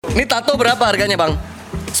Ini tato berapa harganya, Bang?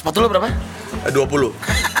 Sepatu lo berapa? 20.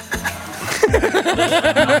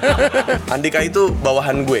 Andika itu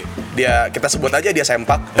bawahan gue. Kita sebut aja dia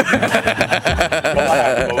sempak.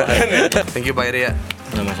 bawahan. Thank you Pak Iri ya.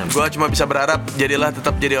 Gue cuma bisa berharap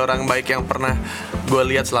tetap jadi orang baik yang pernah gue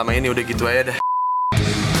lihat selama ini. Udah gitu aja dah.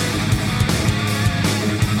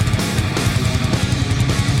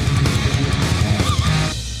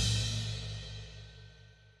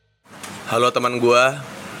 Halo teman gue,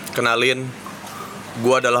 kenalin,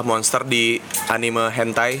 gue adalah monster di anime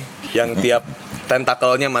hentai yang tiap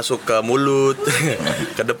tentakelnya masuk ke mulut,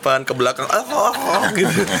 ke depan, ke belakang,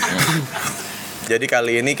 gitu. Jadi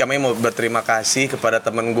kali ini kami mau berterima kasih kepada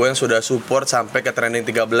teman gue yang sudah support sampai ke trending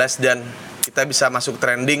 13 dan kita bisa masuk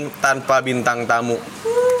trending tanpa bintang tamu.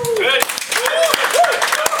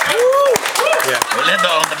 Lihat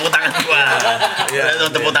dong tepuk tangan gua. Lihat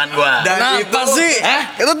dong tepuk tangan gua. Dan kenapa sih?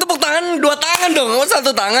 Itu tepuk tangan 2 tangan dong,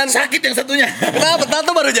 satu tangan. Sakit yang satunya. Kenapa?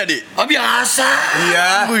 Tato baru jadi? Oh biasa.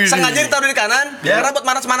 Iya. Sengaja ditaruh di kanan, karena buat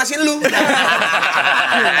manas-manasin lu.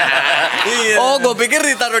 Iya. Oh, gue pikir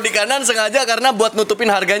ditaruh di kanan sengaja karena buat nutupin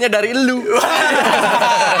harganya dari lu.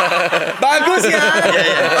 Bagus ya.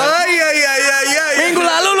 Oh iya. Minggu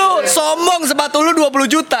lalu lu sombong sepatu lu 20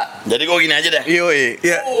 juta. Jadi gua gini aja deh. Yoi.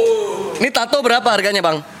 Iya. Ini tato berapa harganya,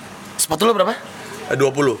 Bang? Sepatu lo berapa?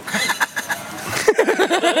 20.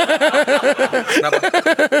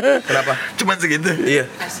 Kenapa? Cuman segitu. Iya.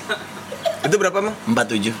 Itu berapa, Mang?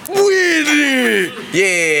 47. Wih.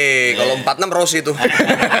 Yeay, kalau 46 Rose itu.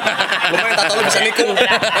 Lumayan tato lu bisa nikung.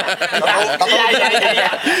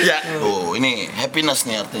 Iya. Oh, ini happiness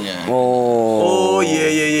nih artinya. Oh,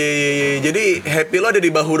 iya. Jadi happy lo ada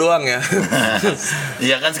di bahu doang ya.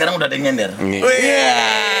 Iya kan sekarang udah ada yang nyender. Iya.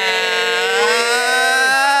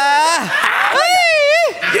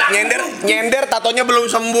 Nyender tatonya belum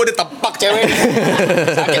sembuh ditepak cewek.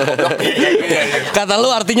 Sakit goblok. Kata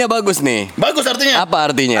lu artinya bagus nih. Bagus artinya.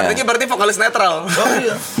 Apa artinya? Artinya berarti vokalis netral. Oh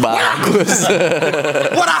iya. Bagus.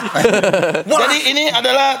 Murah. Jadi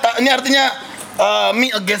ini artinya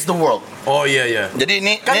me against the world. Oh iya. Jadi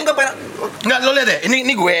ini Kan enggak pengen. enggak lo lihat deh.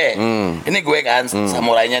 Ini gue. Ini gue kan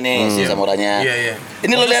samurainya nih, si samurainya. Iya.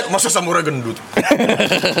 Ini lo lihat masa samurai gendut.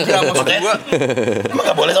 Enggak maksud gua. Emang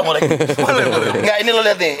gak boleh samurai. Boleh. Enggak, ini lo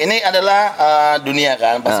lihat nih. Ini adalah dunia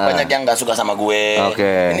kan. Pasti banyak yang enggak suka sama gue.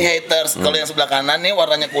 Oke. Ini haters. Kalau yang sebelah kanan nih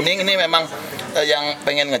warnanya kuning ini memang yang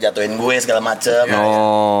pengen ngejatuhin gue segala macem.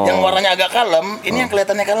 Oh. Yang warnanya agak kalem, ini yang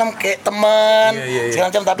kelihatannya kalem kayak teman. Iya. Segala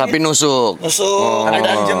macam Tapi nusuk. ada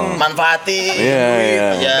manfaati.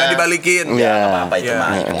 Iya. Enggak dibalikin. Ya, nggak apa-apa itu Iya.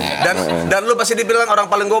 mah. Dan lu pasti dibilang orang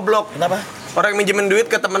paling goblok. Kenapa? Orang yang minjemin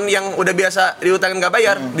duit ke temen yang udah biasa diutangin gak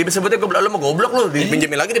bayar, disebutnya goblok. Lu mau goblok lu,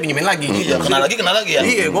 dipinjemin lagi, dipinjemin lagi. Iya, kena lagi ya.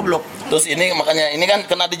 Iya, goblok. Terus ini makanya ini kan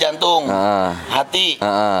kena di jantung, hati,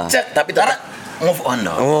 cek tapi tetap move on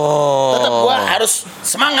dong. Oh. Tetap gua harus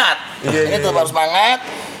semangat. Ini tetap harus semangat.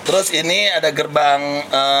 Terus ini ada gerbang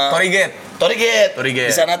Torii Gate. Di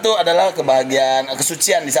sana tuh adalah kebahagiaan,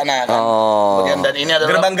 kesucian di sana kan. Oh. Dan ini adalah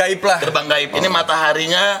Gerbang gaib lah. Gerbang gaib. Ini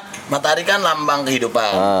matahari kan lambang kehidupan.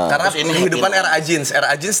 Karena Terus ini kehidupan era Ajins. Era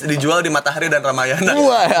Ajins dijual di Matahari dan Ramayana.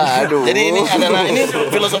 Wah, aduh. Jadi ini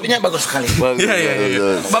filosofinya bagus sekali.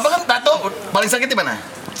 Iya. Bapak kan tato paling sakit di mana?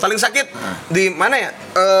 Paling sakit di mana ya?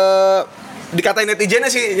 Dikatain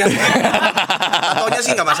netizennya sih yang tatonya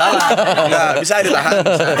sih nggak masalah, nggak bisa ditahan.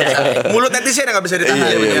 Mulut netizen nggak bisa ditahan.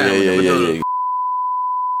 Iya. Betul.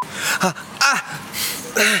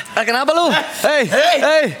 Kenapa lu? Hey.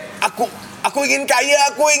 Aku ingin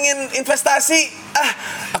kaya, aku ingin investasi.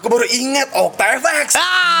 Aku baru ingat OctaFX.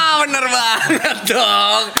 Bener banget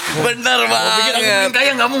dong. Bener Pikir aku banget. mungkin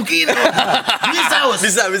kaya nggak mungkin. Bisa.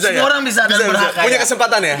 Bisa Semua ya? orang bisa dan berhak kaya. Punya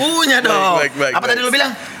kesempatan ya? Punya dong. Baik. Apa tadi lu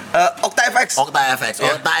bilang? OctaFX.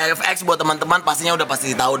 OctaFX buat teman-teman pastinya udah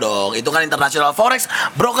pasti tahu dong. Itu kan international forex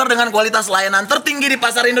broker dengan kualitas layanan tertinggi di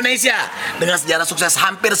pasar Indonesia dengan sejarah sukses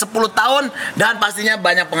hampir 10 tahun dan pastinya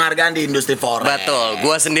banyak penghargaan di industri forex. Betul,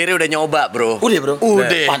 gua sendiri udah nyoba, bro. Udah, Bro.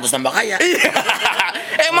 Udah. Pantas tambah kaya. Iya.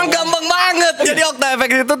 Emang gampang banget. Jadi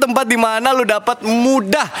OctaFX itu tempat di mana lu dapat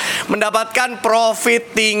mudah mendapatkan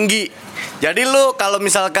profit tinggi. Jadi lu kalau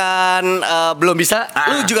misalkan belum bisa,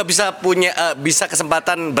 lu juga bisa bisa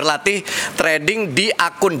kesempatan berlatih trading di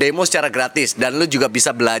akun demo secara gratis dan lu juga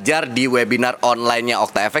bisa belajar di webinar online-nya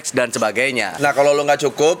OctaFX dan sebagainya. Nah kalau lu nggak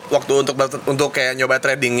cukup waktu untuk kayak nyoba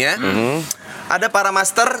tradingnya, ada para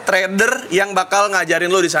master trader yang bakal ngajarin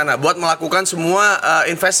lo di sana buat melakukan semua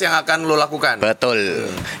invest yang akan lo lakukan. Betul.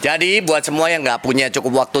 Jadi buat semua yang nggak punya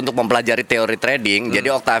cukup waktu untuk mempelajari teori trading, jadi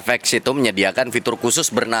OctaFX itu menyediakan fitur khusus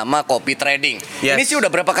bernama copy trading. Yes. Ini sih udah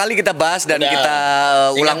berapa kali kita bahas dan Udah. kita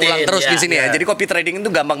ulang-ulang Ingetin, terus ya, di sini ya. Jadi copy trading itu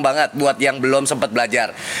gampang banget buat yang belum sempat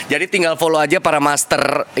belajar. Jadi tinggal follow aja para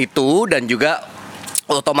master itu dan juga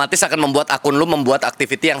otomatis akan membuat akun lu membuat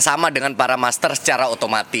activity yang sama dengan para master secara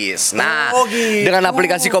otomatis. Nah, Oh, gitu. dengan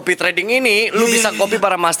aplikasi copy trading ini, lu bisa copy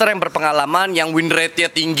para master yang berpengalaman, yang win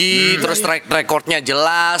rate-nya tinggi, terus track recordnya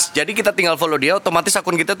jelas. Jadi kita tinggal follow dia, otomatis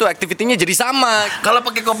akun kita tuh activity-nya jadi sama. Kalau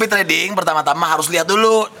pakai copy trading pertama-tama harus lihat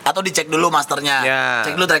dulu atau dicek dulu masternya. Ya.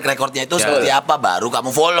 Cek dulu track recordnya itu Ya. seperti apa baru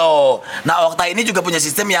kamu follow. Nah, Okta ini juga punya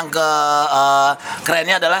sistem yang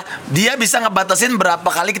kerennya adalah dia bisa ngebatasin berapa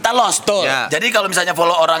kali kita loss. Betul. Ya. Jadi kalau misalnya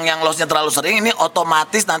follow orang yang lossnya terlalu sering, ini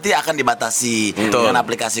otomatis nanti akan dibatasi. Betul. Dengan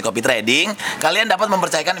aplikasi copy trading, kalian dapat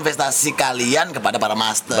mempercayakan investasi kalian kepada para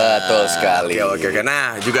master. Betul sekali. Oke.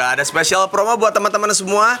 Nah, juga ada spesial promo buat teman-teman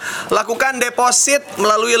semua. Lakukan deposit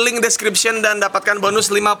melalui link description dan dapatkan bonus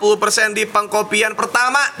 50% di pengkopian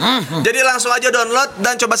pertama. Jadi langsung aja download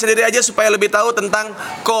dan coba sendiri aja supaya lebih tahu tentang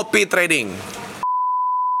copy trading.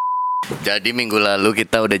 Jadi minggu lalu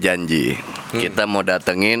kita udah janji kita mau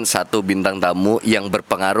datengin satu bintang tamu yang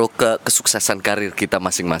berpengaruh ke kesuksesan karir kita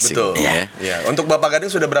masing-masing. Betul. Ya. Ya. Untuk Bapak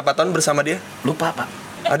Gading sudah berapa tahun bersama dia? Lupa, Pak.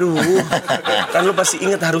 Aduh, kan lu pasti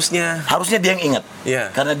inget harusnya. Harusnya dia yang ingat. Iya.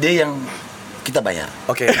 Karena dia yang kita bayar.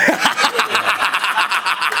 Oke.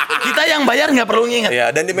 Kita yang bayar nggak perlu nginget.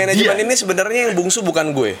 Ya, dan di manajemen Iya. ini sebenarnya yang bungsu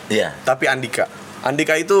bukan gue. Iya. Tapi Andika.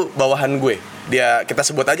 Andika itu bawahan gue. Dia kita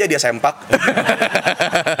sebut aja dia sempak.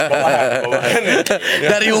 bawahan.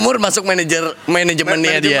 Dari umur masuk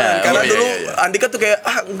manajemennya dia. Karena Oh, iya, dulu iya, iya. Andika tuh kayak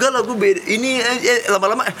enggak lah gue beda. Ini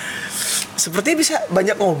lama-lama sepertinya bisa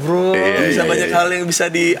banyak ngobrol, bisa banyak hal yang bisa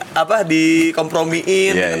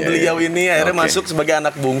dikompromiin dengan beliau ini. Akhirnya Oke. masuk sebagai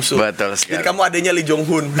anak bungsu. Betul sekali. Jadi kamu adanya Lee Jong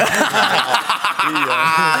Hun.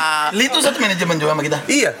 Li itu satu manajemen juga sama kita.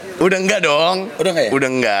 Iya. Udah enggak dong? Udah enggak ya? Udah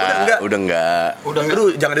enggak. Udah enggak. Udah enggak. Udah nggak? Aduh,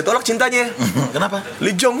 jangan ditolak cintanya. Kenapa?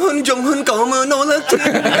 Lee Jong Hun, kau menolak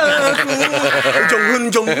cintaku.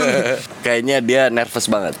 Jong Hun. Kayaknya dia nervous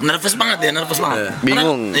banget. Nervous banget ya, nervous banget.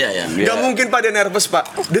 Bingung. Iya, iya. Dia- Gak mungkin Pak dia nervous Pak.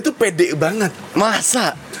 Dia tuh pede banget.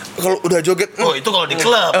 Masa? Kalau udah joget, Oh, itu kalau di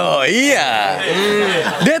klub. Oh iya.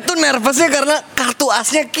 Dia tuh nervousnya karena kartu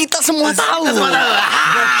asnya kita semua tahu.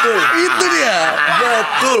 betul. Itu dia.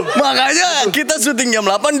 Betul. Makanya kita syuting jam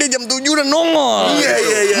 8, dia jam 7 udah nongol.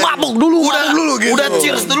 Iya. Mabuk dulu gitu. Udah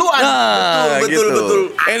cheers duluan. Nah,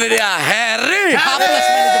 Betul. Ini dia Harry Haples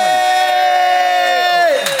Management.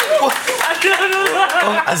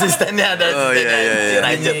 Oh, asistennya ada. Oh, iya.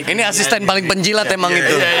 Ranger. Ini asisten paling penjilat emang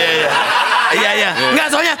itu. Iya. Enggak,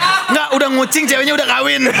 soalnya enggak udah ngucing, ceweknya udah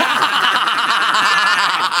kawin.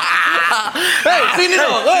 Hei, sini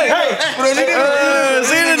dong.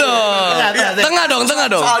 Sini dong. Tengah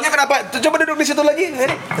dong. Soalnya kenapa? Coba duduk di situ lagi.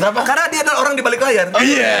 Heri. Kenapa? Karena dia adalah orang di balik layar.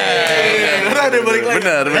 Iya. Karena dia balik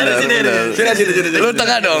layar. Benar. Sini. Lu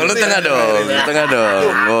tengah dong. Tetap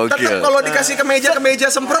Gokil. kalau dikasih kemeja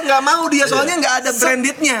semprot nggak mau dia soalnya nggak ada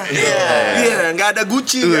brandednya. Iya, nggak ada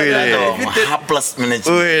Gucci. Nggak ada Dong, fitted. H+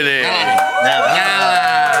 manajemen. Wih deh.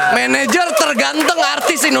 Manajer terganteng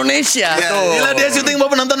artis Indonesia. Gila, dia syuting bawa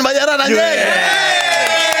penonton bayaran aja.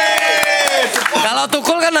 Kalau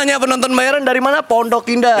Tukul kan nanya penonton bayaran dari mana? Pondok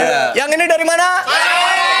Indah. Yang ini dari mana?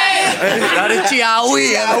 Dari Ciawi.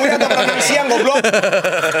 Tahu ya teman siang goblok.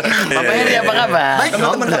 Bapak Heri apa kabar? Baik,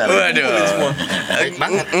 teman-teman. Waduh.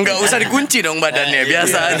 Enggak usah dikunci dong badannya,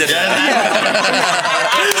 biasa aja deh.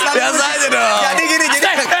 Biasa aja dong. Jadi gini,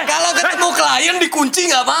 Kalau ketemu klien dikunci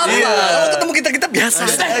nggak apa-apa. Kalau ketemu kita biasa.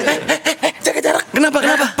 Jaga jarak. Kenapa?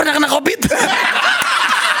 Pernah kena Covid?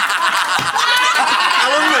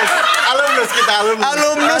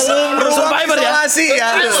 alumnus Survivor ya? isolasi ya.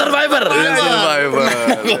 Survivor.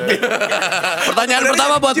 Pertanyaan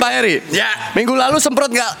pertama buat Pak Heri. Ya. Minggu lalu semprot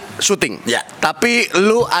nggak syuting? Ya. Tapi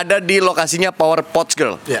lu ada di lokasinya Power Pots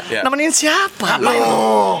Girl. Ya. Nemenin siapa?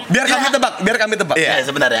 Biar kami tebak. Iya,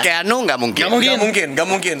 sebentar ya. Keanu nggak mungkin. Gak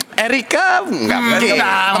mungkin. Erika nggak mungkin.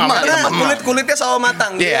 Karena kulitnya sawo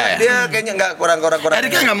matang. Iya. Dia kayaknya nggak kurang.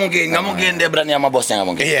 Erika nggak mungkin dia berani sama bosnya, nggak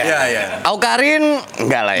mungkin. Iya. Aukarin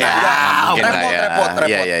nggak lah ya. Mungkin lah ya. repot.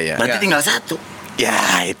 Iya. Berarti tinggal satu. Ya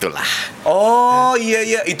itulah. Oh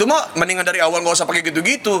iya. Itu mah mendingan dari awal nggak usah pakai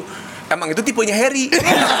gitu-gitu. Emang itu tipenya Harry.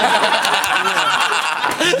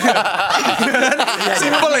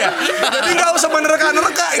 Simpel ya. Jadi nggak usah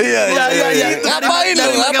menerka-nerka. Iya. Ngapain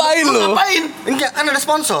lu? Ngapain? Enggak, kan ada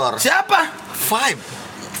sponsor. Siapa? Vibe.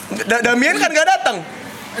 Damian kan nggak datang.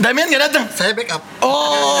 Damian nggak datang, saya backup.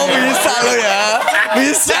 Oh, bisa lo ya.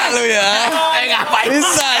 Bisa lo ya. Ngapain?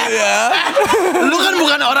 Bisa lo ya. Lu kan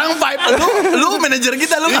bukan orang Vibe, lu manajer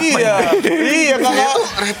kita, lu ngapain? Iya, kakak.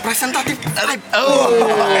 Representatif Vibe.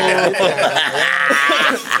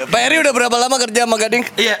 Pak Eri udah berapa lama kerja sama Gading?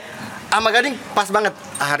 Iya. Sama Gading pas banget.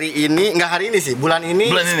 Nggak hari ini sih, bulan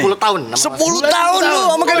ini 10 tahun. 10 tahun lu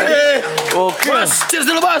sama Gading. Oke. Bos, cheers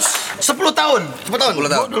dulu bos. 10 tahun. 10 tahun.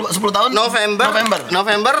 10 tahun.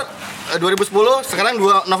 November 2010, sekarang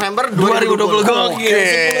November 2020. Oke.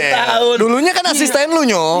 10 tahun. Dulunya kan asisten lu,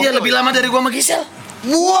 Nyo. Iya, lebih lama dari gua sama Gisel.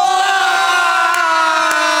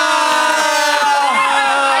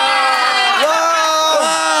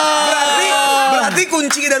 Berarti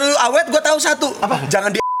kunci dari lu awet gue tahu satu. Apa?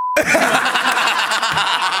 Jangan di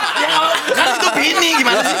Kan itu bini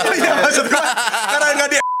gimana sih? ya, maksud gue karena nggak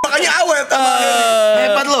di makanya awet.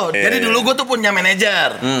 Hebat loh. Jadi dulu gue tuh punya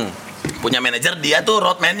manajer. Punya manajer, dia tuh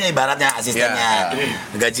roadman-nya ibaratnya, asistennya.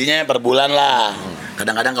 Gajinya per bulan lah.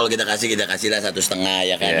 Kadang-kadang kalau kita kasih lah 1,5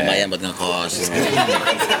 ya kan, lumayan buat ngekos.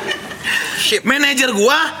 Manajer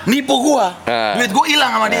gua nipu gua. Duit gua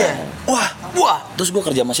hilang sama dia. Wah. Terus gua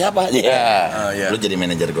kerja sama siapa? Lu jadi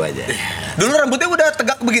manajer gua aja. Dulu rambutnya udah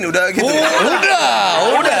tegak begini, udah gitu.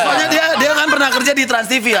 Udah. Soalnya dia kan pernah kerja di Trans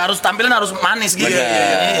TV, tampilan harus manis gitu.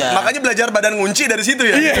 Iya. Makanya belajar badan ngunci dari situ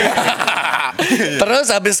ya. Terus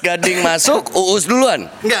habis Gading masuk, Uus duluan?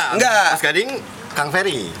 Enggak. Mas Gading, Kang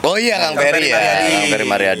Ferry. Oh iya, Kang Ferry ya. Kang Ferry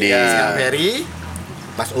Mariadi. Kang Ferry,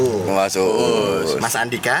 Mas Masuk. Mas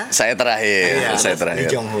Andika. Saya terakhir. Lee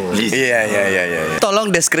Jong Ho. Iya.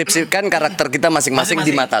 Tolong deskripsikan karakter kita masing-masing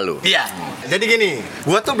di mata lu. Iya. Jadi gini,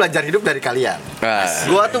 gua tuh belajar hidup dari kalian. Nah.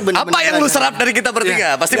 Gua tuh bener-bener Apa yang lu serap dari kita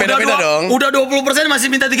bertiga? Pasti beda-beda dong. Udah 20%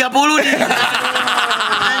 masih minta 30 nih.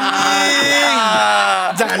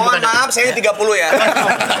 Jangan mohon maaf, saya 30 ya.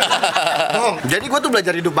 Jadi gua tuh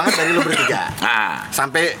belajar hidup banget dari lu bertiga.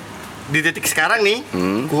 Sampai di titik sekarang nih,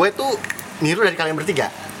 gue tuh niru dari kalian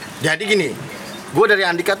bertiga. Jadi gini, gue dari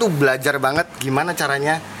Andika tuh belajar banget gimana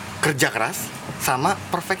caranya kerja keras sama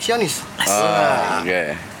perfeksionis.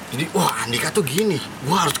 Oke. Jadi wah Andika tuh gini,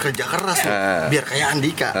 gue harus kerja keras nih, biar kayak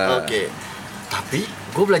Andika. Oke. Tapi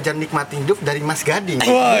gue belajar nikmatin hidup dari Mas Gading.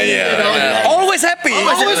 Wah iya. Always happy.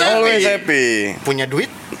 Always happy. Punya duit,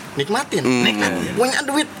 nikmatin. Punya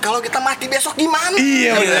duit, kalau kita mati besok gimana?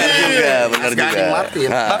 Iya benar juga, benar Mas juga. Gading Martin.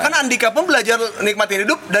 Bahkan Andika pun belajar nikmatin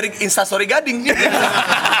hidup dari Instastory Gading.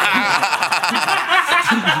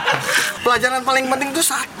 Pelajaran paling penting tuh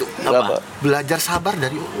satu. Apa? Belajar sabar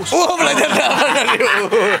dari Uus. Belajar apa dari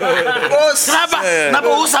Uus? Kenapa? Kenapa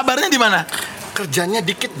sabarnya di mana? Kerjanya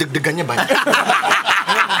dikit, deg-degannya banyak.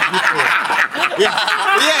 Gitu.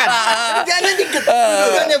 Iya kan? Kerjanya dikit,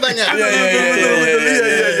 deg-degannya banyak.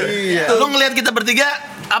 Iya. Lu ngelihat kita bertiga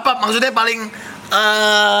apa maksudnya paling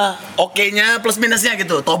oke-nya plus minusnya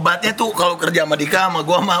gitu. Tobatnya tuh kalau kerja sama Dika sama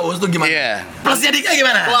gua sama Uus tuh gimana? Iya. Plusnya Dika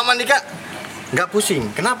gimana? Kalau sama Andika nggak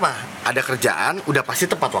pusing. Kenapa? Ada kerjaan udah pasti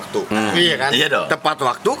tepat waktu. Iya kan? Iya dong. Tepat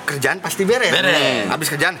waktu, kerjaan pasti beres. Habis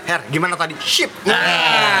kerjaan, gimana tadi? Ship.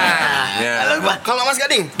 Kalau Mas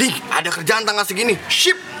Gading, Ding, ada kerjaan tanggal segini.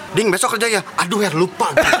 Ship. Ding, besok kerja ya. Aduh, lupa.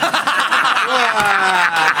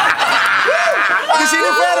 Di sini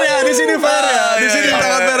fair ya. Di sini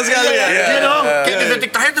sangat fair sekali ya. Iya dong. Kayak di detik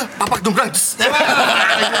terakhir tuh, papak dumbrang.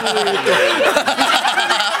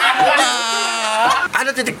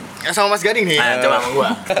 Ada titik sama Mas Gading nih. Coba sama gua.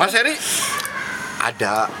 Mas Heri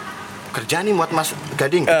ada kerjaan nih buat Mas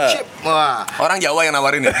Gading. Ship. Wah. Orang Jawa yang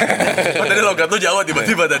nawarin ya. Tadi logat lu Jawa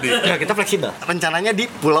tiba-tiba tadi. Ya kita fleksibel. Rencananya di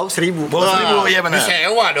Pulau Seribu. Pulau Seribu, iya benar.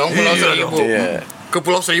 Disewa dong Pulau Seribu. Iya. Ke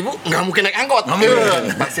Pulau Seribu nggak mungkin naik angkot.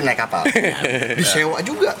 Pasti naik kapal. Disewa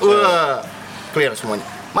juga. Clear semuanya.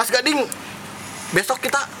 Mas Gading, besok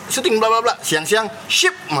kita syuting bla bla bla. Siang-siang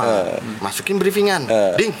ship. Masukin briefingan.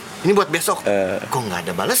 Ding, ini buat besok. Kok nggak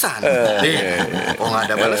ada balasan? Ding, kok nggak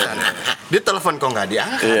ada balasan? Dia telepon kok nggak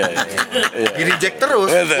diangkat. Di reject terus.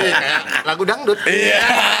 Kayak lagu dangdut. Di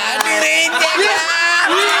reject.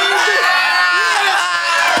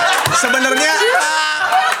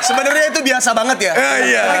 Sebenarnya itu biasa banget ya.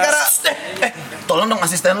 Iya. Karena Tolong dong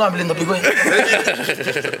asisten lo ambilin topi gue.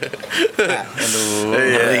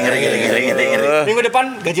 Ngeri. Minggu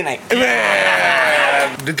depan gaji naik.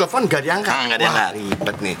 Di telepon gak diangkat. Nggak diangkat. Wah,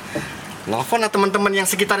 ribet nih. Nelfon teman-teman yang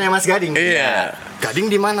sekitarnya Mas Gading. Iya.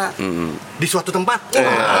 Gading di mana? Di suatu tempat.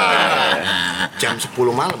 Jam 10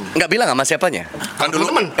 malam. Nggak bilang sama siapanya? Kan dulu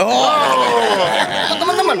teman. Oh.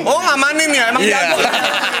 Teman-teman. ngamanin ya emang jago.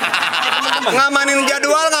 ngamanin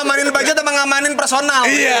jadwal, ngamanin budget, sama ngamanin personal.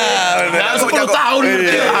 Iya, Nah, 10 tahun.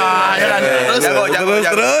 Ya kan?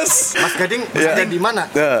 Terus. Mas Gading kerja di mana?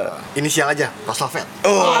 Inisial aja, Roslovet.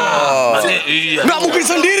 Berarti iya. nggak mungkin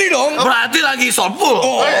sendiri dong. Berarti lagi soulful.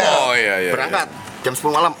 Oh iya. Berangkat jam 10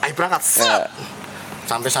 malam, ayo berangkat. Set.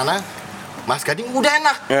 Sampai sana, Mas Gading udah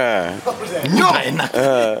enak. Nyok. Enak.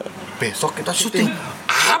 Besok kita syuting.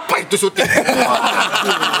 Apa itu syuting?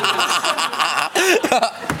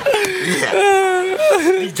 Iya.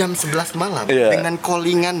 Di jam 11 malam dengan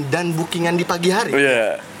callingan dan bookingan di pagi hari.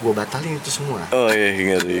 Gue batalin itu semua. Oh iya,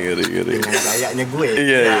 ngeri. Dengan gayanya gue.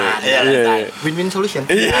 Iya. Win-win solution.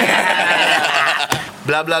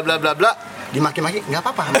 Bla bla bla bla bla. Dimaki-maki nggak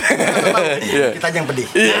apa-apa. Kita aja yang pedih.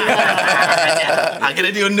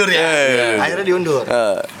 Akhirnya diundur ya. Akhirnya diundur.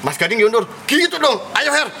 Mas Gading diundur. Gitu dong.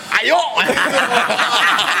 Ayo Her. Ayo.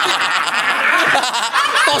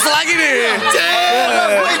 Tos lagi nih.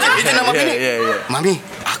 Izin nama bini. Mami,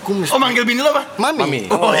 aku mesti. Oh, manggil bini lo apa?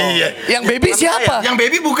 Mami. Oh iya. Yang baby siapa? Yang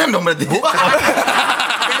baby bukan dong berarti.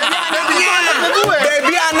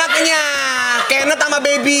 Baby anaknya. Kenneth sama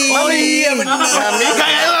baby. Oh iya benar.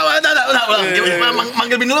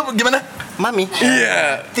 Manggil bini lo gimana? Mami.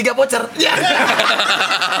 Iya. 3 voucher. Iya.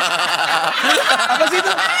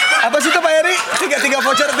 Apa sih itu Pak Eri? Tiga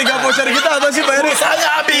voucher gitu apa sih Pak Eri? Pulsanya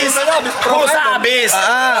habis. Pulsa habis.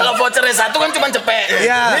 Kalau vouchernya 1 kan cuma cepet.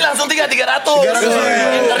 Iya. Ini langsung 300.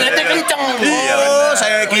 Internetnya kenceng. Oh,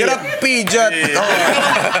 saya kira pijat.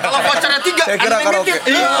 Kalau vouchernya 3, Saya kira karaoke.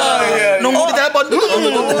 Nunggu di telepon.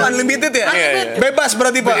 Unlimited ya? Bebas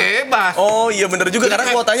berarti Pak? Bebas. Oh iya bener juga karena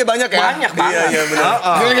kuotanya banyak ya? Banyak banget. Iya bener.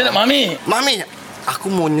 Mami.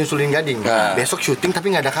 Aku mau nyusulin Gading. Besok syuting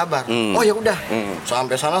tapi nggak ada kabar. Oh ya udah.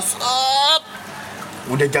 Sampai sana set.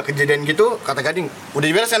 Udah kejadian gitu, kata Gading, udah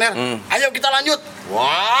beres kan Her? Ayo kita lanjut.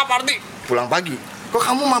 Wah, party. Pulang pagi. Kok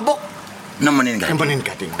kamu mabok? Nemenin kan? Nemenin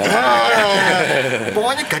Gading.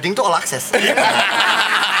 Pokoknya Gading tuh all access.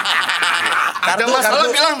 Ada masalah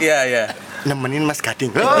bilang. Iya. Nemenin Mas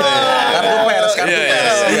Gading. Kartu pers.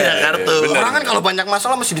 Iya, kartu. Orang kan kalau banyak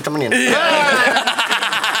masalah mesti ditemenin.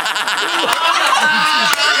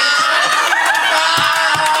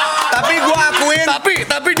 Tapi gua akuin.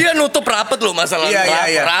 Tapi dia nutup rapet loh masalah.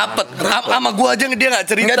 Iya. Rapet. Sama gua aja dia nggak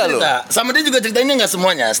cerita loh. Sama dia juga ceritainnya nggak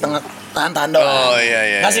semuanya, setengah tahan doang. Oh,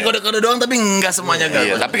 iya. Ngasih kode-kode doang tapi nggak semuanya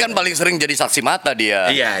Iya, nggak. tapi kan paling sering jadi saksi mata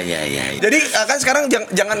dia. Iya. Jadi kan sekarang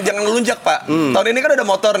jangan ngelunjak Pak. Tahun ini kan udah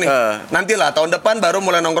motor nih. Nantilah tahun depan baru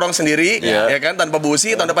mulai nongkrong sendiri, ya kan tanpa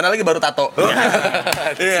busi. Tahun depan lagi baru tato.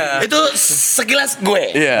 Iya. Itu sekilas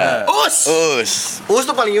gue. Iya. Us. Us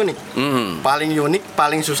tuh paling unik. Paling unik,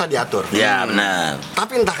 paling susah diatur. Ya benar.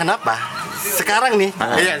 Tapi entah kenapa sekarang nih,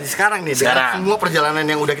 sekarang nih dengan semua perjalanan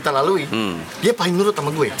yang udah kita lalui, dia paling nurut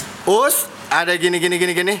sama gue. Us, ada gini.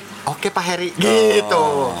 Oke Pak Heri, gitu.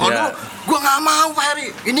 Kalau gue nggak mau Pak Heri,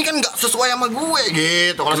 ini kan nggak sesuai sama gue,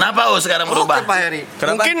 gitu. Kalau Kenapa Us sekarang berubah? Oke Pak Heri.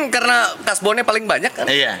 Mungkin karena kasbonnya paling banyak kan.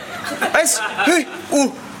 Iya.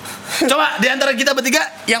 Coba di antara kita bertiga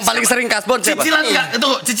Yang paling sering kasbon siapa? cicilan enggak?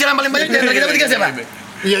 Tunggu, cicilan paling banyak di antara kita bertiga siapa?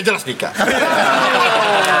 Iya jelas Dika.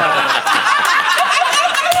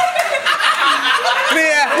 Nih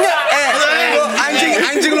ya.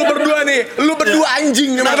 Anjing lu berdua nih. Lu berdua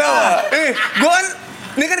anjing kenapa? Gua kan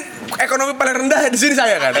ini kan ekonomi paling rendah di sini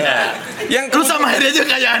saya kan. Yang Lu sama Heri aja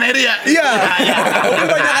kayaan Heri ya? Iya. Mungkin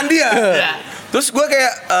banyakan dia. Iya. Terus gue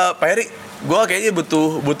kayak Pak Heri, gue kayaknya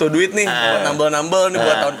butuh duit nih buat nambel nih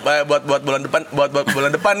buat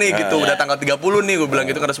bulan depan nih gitu. Udah tanggal 30 nih gue bilang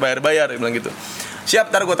gitu kan harus bayar dia bilang gitu.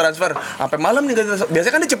 Siap, ntar gue transfer. Sampai malam nih,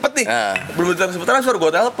 biasanya kan dia cepet nih. Belum transfer,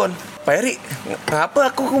 gue telepon. Pak Heri,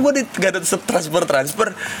 kenapa gue gak ada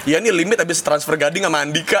transfer? Ya ini limit habis transfer Gading sama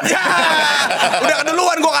Andika. Udah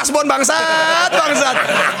keduluan gue kasbon bangsat.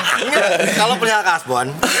 Kalau punya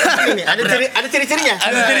kasbon, ini ada ciri-cirinya.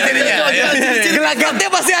 Ada ciri-cirinya. Gelagatnya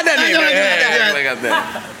pasti ada nih. Gelagatnya.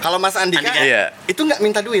 Kalau Mas Andika, itu nggak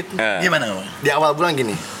minta duit. Gimana? Di awal bulan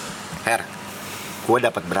gini, Her, gue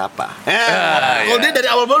dapat berapa? Kalau dia dari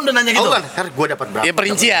awal belum udah nanya gitu. Her, gue dapat berapa? Ya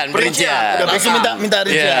perincian. Udah langsung minta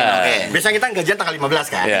rincian. Oke. Biasanya kita gajian tanggal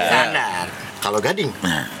 15 kan? Iya. Standar. Kalau Gading,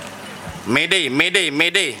 Mayday.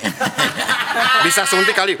 Bisa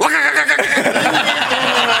suntik kali. Wah,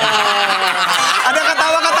 Ada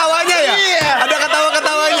ketawa-ketawanya ya? Ada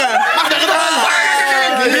ketawa-ketawanya.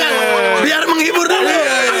 Biar menghibur dulu.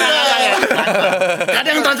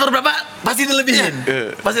 Kadang transfer berapa pasti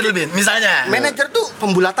dilebihin. Misalnya manajer tuh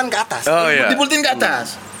pembulatan ke atas. Oh iya. dibultin ke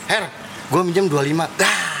atas. Her, gue minjem 25.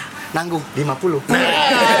 Nanggung 50.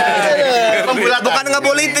 Bukan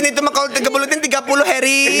ngebulitin itu mah, kalau ngebulitin 30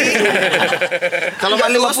 Harry. Kalau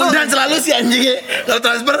Mas Uus tuh Dan selalu si anjingnya kalau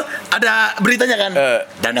transfer ada beritanya kan.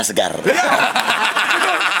 Dana segar.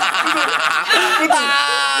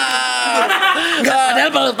 Enggak,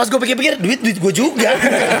 padahal pas gue pikir-pikir duit gue juga.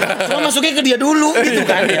 Cuma masuknya ke dia dulu gitu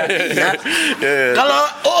kan ya. Kalau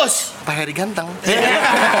Us Pak Heri ganteng.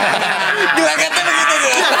 Gelagatnya begitu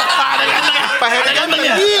dia. Pak Heri ganteng.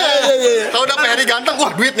 Iya. Kalau udah Pak Heri ganteng,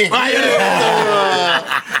 wah duit nih.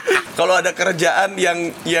 Kalau ada kerjaan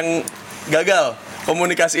yang gagal,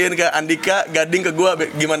 komunikasiin ke Andika, Gading ke gua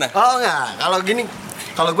gimana? Oh enggak, kalau gini,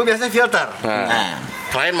 kalau gue biasanya filter. Nah,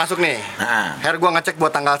 Klien masuk nih, Nah. Her gue ngecek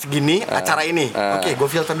buat tanggal segini, acara ini. Oke, gue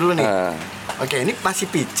filter dulu nih. Oke, ini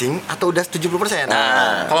masih pitching atau udah 70%?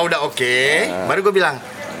 Kalau udah oke, baru gue bilang,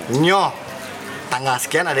 nyoh, tanggal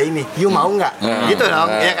sekian ada ini, you mau nggak? Gitu dong,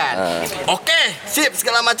 iya kan? Oke, sip,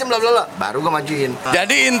 segala macam bla bla bla. Baru gue majuin.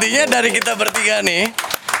 Jadi intinya dari kita bertiga nih,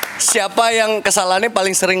 siapa yang kesalahannya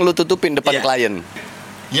paling sering lu tutupin depan Iya. klien?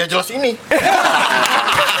 Ya jelas ini.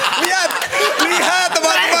 Lihat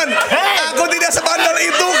teman-teman, aku tidak sebandel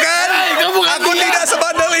itu kan? Aku tidak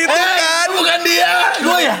sebandel itu kan? bukan dia.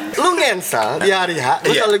 Gue ya. Lu ngensel di hari H,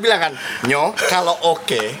 lu selalu bilang kan, nyoh, kalau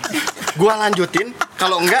oke, gue lanjutin,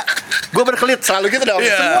 kalau enggak, gue berkelit. Selalu gitu dong.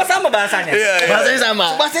 Semua sama bahasanya. Bahasanya sama.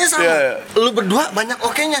 Bahasanya sama. Lu berdua banyak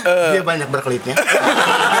oke-nya, dia banyak berkelitnya.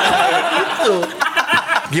 Gitu.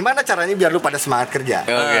 Gimana caranya biar lu pada semangat kerja?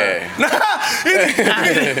 Oke. Nah,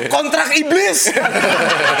 ini kontrak iblis.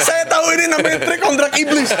 Saya tahu ini namanya trik kontrak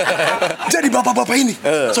iblis. Jadi bapak-bapak ini,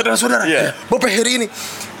 saudara-saudara, Bapak Heri ini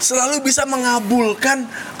selalu bisa mengabulkan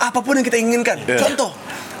apapun yang kita inginkan. Contoh,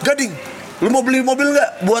 Gading, lu mau beli mobil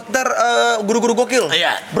nggak buat ntar guru-guru gokil?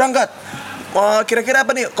 Iya. Berangkat. Kira-kira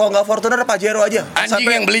apa nih? Kalau nggak Fortuner, Pajero aja. Anjing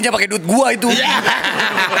yang belinya pakai duit gua itu.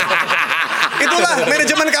 Itulah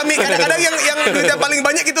manajemen kami. Kadang-kadang yang duitnya paling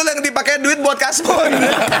banyak itu yang dipakai duit buat kaspon.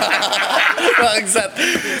 Bangsat.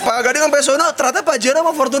 Pak Gading sampai sono ternyata Pajero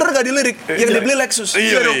sama Fortuner gak dilirik, yang dibeli Lexus.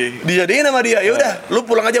 Iya, dong. Dijadiin sama dia. Ya udah, lu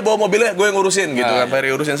pulang aja bawa mobilnya, gue yang ngurusin gitu kan.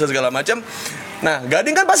 Peri urusin segala macam. Nah,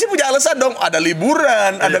 Gading kan pasti punya alasan dong. Ada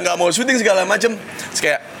liburan, ada nggak mau syuting segala macam. Terus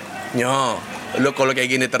kayak, nyo, lu kalau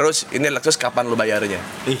kayak gini terus, ini Lexus kapan lu bayarnya?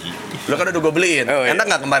 Lu kan udah gue beliin. Enak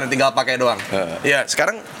nggak kemarin tinggal pakai doang? Ya,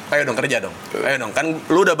 sekarang ayo dong kerja dong. Ayo dong, kan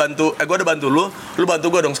lu udah bantu, gue udah bantu lu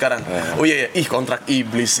bantu gue dong sekarang. Oh iya, ih kontrak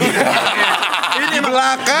iblis. Ini di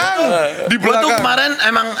Gue tuh belakang. kemarin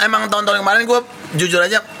emang tahun-tahun kemarin gue jujur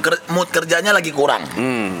aja mood kerjanya lagi kurang.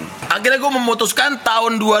 Akhirnya gue memutuskan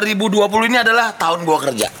tahun 2020 ini adalah tahun gue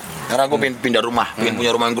kerja. Karena gue pengen pindah rumah, pengen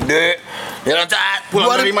punya rumah yang gede. Ya kan,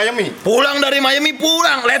 Pulang dari Miami. Pulang dari Miami,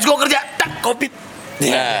 let's go kerja. Tak, Covid.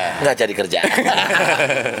 Ya, nggak jadi kerja.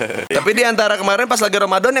 Tapi di antara kemarin pas lagi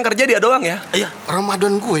Ramadan yang kerja dia doang ya. Iya.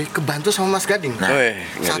 Ramadan gue kebantu sama Mas Gading.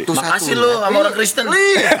 Satu-satunya. Makasih lo sama orang Kristen.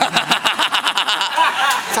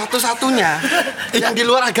 Satu-satunya yang di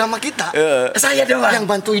luar agama kita Saya doang. yang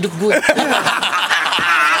bantu hidup gue.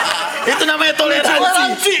 Itu namanya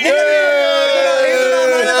toleransi.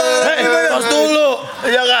 Tos dulu.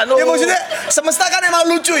 Ya kan? Ya maksudnya semesta kan emang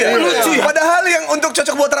lucu ya. Lucu. Padahal yang untuk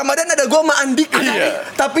cocok buat Ramadan ada gua sama Andika.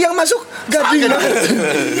 Tapi yang masuk Gading.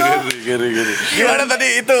 Gimana tadi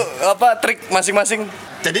itu apa trik masing-masing?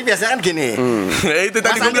 Jadi biasanya kan gini. Ya itu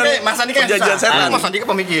tadi gua bilang Mas Andika yang perjanjian susah. setan. Mas Andika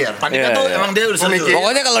pemikir. Pandika tuh emang dia udah serius.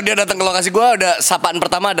 Pokoknya kalau dia datang ke lokasi gua udah sapaan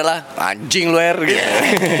pertama adalah anjing lu Er gitu.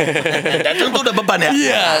 Dan itu udah beban ya.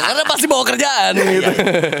 Iya, karena pasti bawa kerjaan gitu.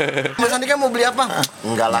 Mas Andika mau beli apa?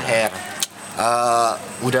 Enggak lah, Her.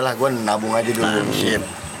 Udahlah, gue nabung aja dulu. Sip.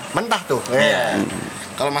 Mentah tuh.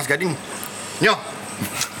 Kalau Mas Gading, nyoh,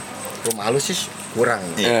 gue malu sih kurang.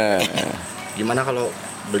 Gimana kalau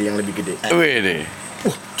beli yang lebih gede? Wih deh.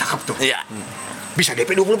 Cakep tuh. Iya. Bisa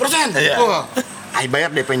DP 20%. Iya. Wah. Ai bayar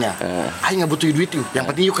DP-nya. Ai nggak butuh duit tuh. Yang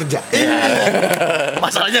penting yuk kerja.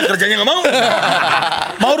 Masalahnya kerjanya nggak mau.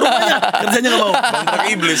 Mau rumahnya, kerjanya nggak mau. Kontrak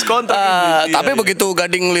iblis, kontrak Ah, iblis. tapi begitu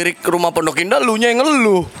Gading lirik rumah Pondok Indah, lu nya yang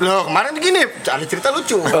ngeluh. Loh, kemarin begini, ada cerita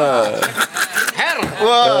lucu. Her.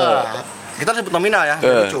 Wah. Kita sebut nominal ya,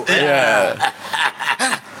 lucu. Iya.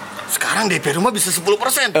 Sekarang DP rumah bisa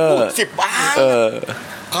 10%. Sip banget.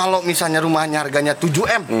 Kalau misalnya rumahnya harganya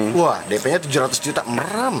 7M, wah DP-nya 700 juta,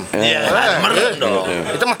 merem. Iya, merem dong.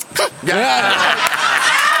 Itu mah jangan.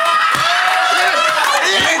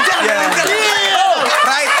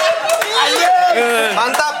 Right.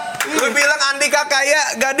 Mantap. Lu bilang Andika kaya,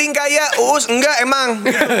 Gading kaya, Uus enggak emang.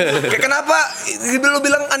 Kayak kenapa lu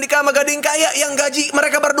bilang Andika sama Gading kaya, yang gaji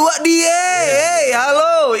mereka berdua dia. Hey,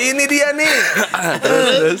 halo, ini dia nih.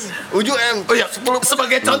 Terus 7M. Oh iya, 10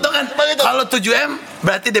 sebagai contoh kan. Kalau 7M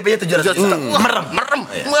berarti DP-nya 700 juta. Merem.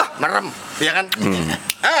 Wah, merem. Iya kan?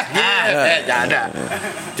 Jangan ada.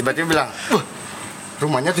 Tiba-tiba bilang, "Wah,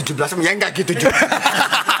 rumahnya 17M." Ya enggak gitu juga.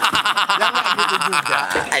 Ya enggak gitu juga.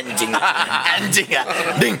 Anjing ya.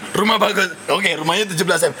 Ding, rumah bagus. Oke, rumahnya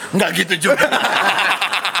 17M. Enggak gitu juga.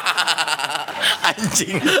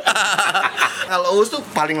 Anjing. Kalau Uus tuh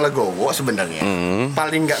paling legowo sebenarnya.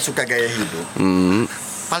 Paling nggak suka gaya hidup.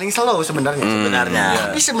 Paling slow sebenarnya.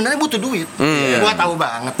 Tapi sebenarnya butuh duit. Gua tahu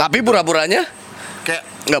banget. Tapi pura-puranya Kayak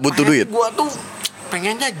nggak butuh "Ayah, duit." Gua tuh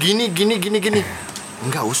pengennya gini.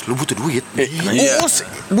 Enggak, Us, lu butuh duit. Us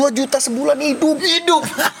 2 juta sebulan hidup.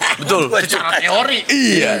 Betul. Secara teori.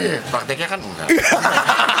 Iya. Prakteknya kan enggak.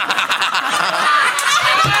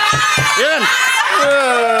 Iya kan?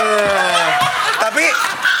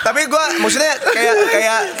 Tapi gue maksudnya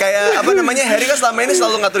kayak apa namanya, Harry kan selama ini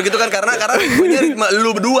selalu ngatur gitu kan, karena punya ritme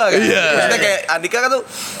lu berdua kan. Maksudnya kayak Andika kan tuh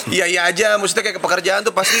iya aja, maksudnya kayak pekerjaan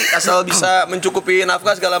tuh pasti asal bisa mencukupi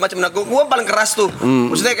nafkah segala macam. Nah gue paling keras tuh.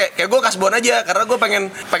 Maksudnya kayak gue kasbon aja karena gue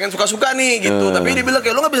pengen suka-suka nih gitu. Tapi dia bilang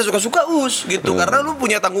kayak lu nggak bisa suka-suka Us gitu, karena lu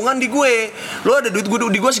punya tanggungan di gue. Lu ada duit gue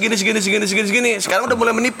di gue segini. Sekarang udah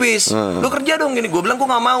mulai menipis. Lu kerja dong gini. Gue bilang gue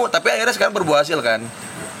nggak mau, tapi akhirnya sekarang berbuah hasil kan.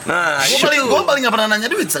 Nah, Gue paling nggak pernah nanya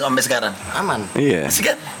duit sampai sekarang. Aman. Iya. Asik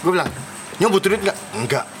kan? Gue bilang, "Nyo butuh duit enggak?"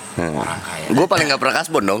 Enggak. Orang kaya. Gue paling nggak pernah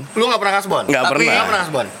kasbon dong. Lu enggak pernah kasbon? Nggak Tapi pernah. Nggak pernah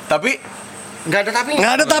kasbon. tapi Enggak ada tapinya.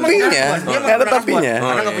 Nggak ada tapinya. Dia Nggak ada pernah kasbon, tapinya.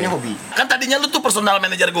 Karena enggak punya hobi. Kan tadinya lu tuh personal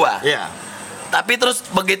manager gua. Iya. Tapi terus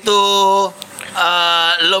begitu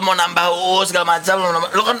lo mau nambah UU segala macam,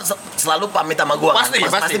 lo kan selalu pamit sama gua. Pasti, kan?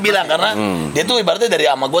 pasti. Bilang karena dia tuh ibaratnya dari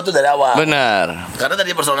sama gua tuh dari awal. Benar. Karena tadi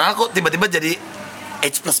personal kok tiba-tiba jadi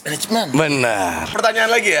H plus management. Benar. pertanyaan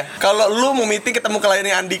lagi ya, kalau lu mau meeting ketemu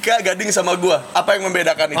kliennya Andika, Gading sama gua, apa yang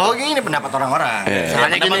membedakan itu? Oh, gini pendapat orang-orang.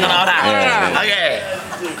 Soalnya Pendapat gini. orang-orang. Oke.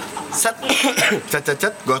 Set.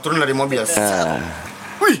 Cet, gua turun dari mobil. Set.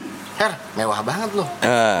 Wih, Her, mewah banget loh.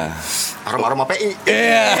 Aroma-aroma PI.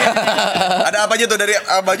 Ada apa aja tuh dari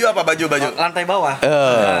baju apa baju? Lantai bawah.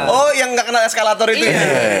 Oh, yang nggak kena eskalator itu ya?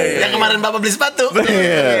 Yang kemarin Bapak beli sepatu.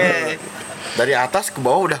 Dari atas ke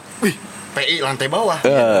bawah udah, wih, PI lantai bawah.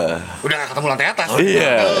 Udah gak ketemu lantai atas.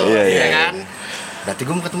 Iya. Kan? Berarti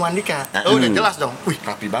gue mau ketemu Andika. Oh, udah jelas dong. Wih,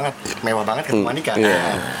 rapi banget, mewah banget ketemu Andika.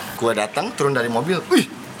 Gue datang, turun dari mobil. Wih,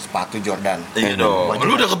 sepatu Jordan. Iya dong.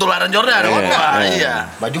 Lu udah ketularan Jordan.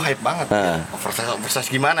 Iya. Baju hype banget. Oversize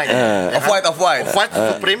gimana ya? Off-white. Off-white,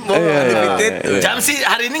 Supreme. Limited. Jam sih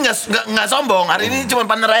hari ini nggak sombong. Hari ini cuma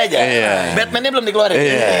partner aja. Batman-nya belum dikeluarin.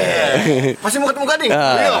 Masih mau ketemu Gading?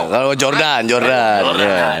 Kalau Jordan.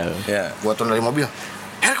 Ya. Gue turun dari mobil.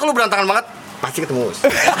 Kalau berantakan banget, pasti ketemu.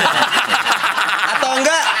 Atau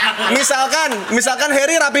enggak, misalkan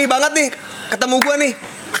Harry rapi banget nih, ketemu gua nih.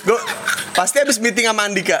 Gua pasti habis meeting sama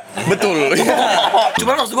Andika. Betul.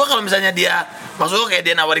 Cuma maksud gue kalau misalnya dia, maksud gue kayak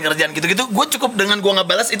dia nawarin kerjaan gitu-gitu, gue cukup dengan gue nggak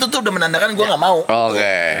balas itu tuh udah menandakan gue nggak mau.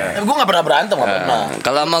 Oke. Tapi gue nggak pernah berantem, nggak pernah.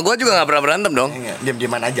 Kalau sama gue juga nggak pernah berantem dong.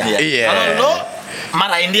 Diam-diaman aja. Iya. Kalau lo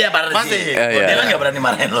marahin dia pasti. Pasti. Dia kan nggak berani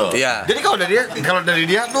marahin lo. Iya. Jadi kalau dari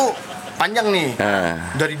dia tuh panjang nih.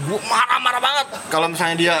 Dari gua marah-marah banget. Kalau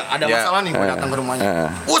misalnya dia ada masalah nih, gua datang ke rumahnya.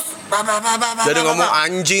 Us, Jadi ngomong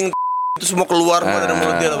anjing itu semua keluar dari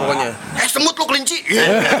mulut dia lah pokoknya. Semut lu kelinci.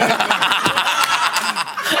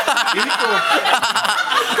 Ini tuh.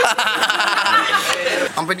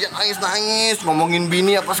 Sampai dia nangis ngomongin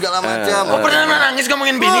bini apa segala macam. Oh, pernah nangis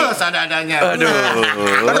ngomongin bini? Sadadanya.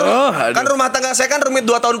 Kan rumah tangga saya kan rumit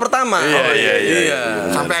 2 tahun pertama.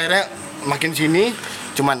 Iya. Sampai akhirnya makin sini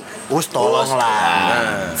cuman tolong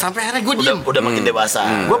lah. Sampai akhirnya gue diem. Udah makin dewasa.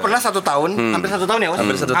 Gue pernah 1 tahun, hampir 1 tahun ya, Us?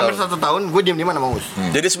 Hampir 1 tahun. Hampir 1 tahun gue diem di mana sama Us.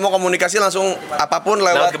 Jadi semua komunikasi langsung apapun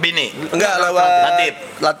Lewat lewat ke bini. enggak lewat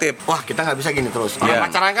Latif. Wah, kita nggak bisa gini terus. Orang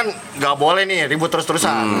pacaran kan nggak boleh nih ribut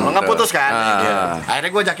terus-terusan. Kalau nggak putus kan. Akhirnya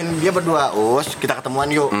gue ajakin dia berdua, Us, kita ketemuan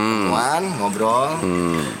yuk. Ketemuan, ngobrol.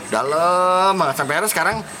 Dalam banget. Sampai akhirnya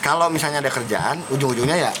sekarang kalau misalnya ada kerjaan,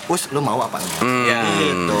 ujung-ujungnya ya, Us, lu mau apa enggak?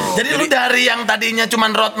 Gitu. Jadi lu dari yang tadinya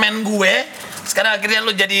cuman roadman gue, sekarang akhirnya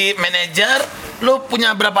lu jadi manajer, lu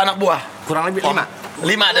punya berapa anak buah? Kurang lebih 5. 5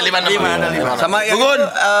 ada 5 nama. Sama yang Gugun. itu,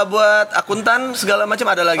 buat akuntan segala macam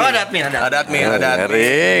ada lagi. Oh, ada admin.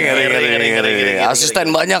 Ngeri.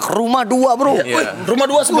 Asisten banyak, rumah 2 bro. Rumah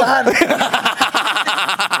 2 sebelahan.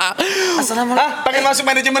 Assalamualaikum. Pengen masuk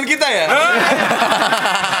manajemen kita ya?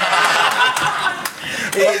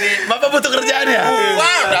 Bapak butuh kerjaan ya?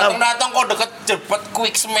 Wah, datang-datang kok deket cepet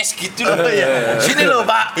quick smash gitu loh. Sini loh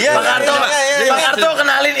Pak. Iya, Pak Karto. iya. Pak Karto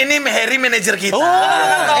kenalin ini Harry manajer kita.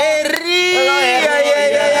 Harry.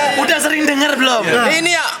 Iya. Udah sering dengar belum?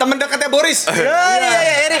 Ini ya Temen dekatnya Boris. Iya,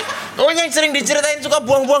 Harry. Oh, yang sering diceritain suka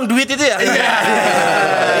buang-buang duit itu ya?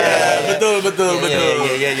 Betul.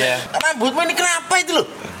 Iya. Rambutmu ini kenapa itu loh?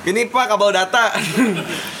 Ini Pak kabel data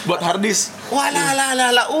buat harddisk.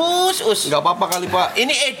 Walah, us. Nggak apa-apa kali Pak.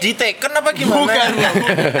 Ini edit apa gimana? Bukan.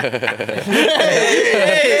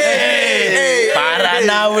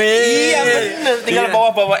 Paranawe. Iya bener, tinggal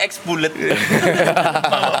bawa-bawa X bullet.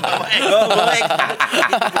 bawa X.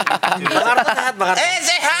 Bang Karto sehat, Bang Karto.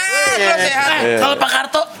 Sehat, lo sehat. Kalau Pak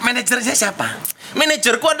Karto manajernya siapa?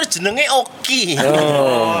 Manajerku ada jenenge Oki.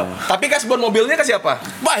 Tapi kasbon mobilnya ke siapa?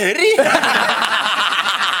 Pak Heri.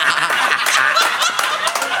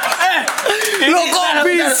 Lo kok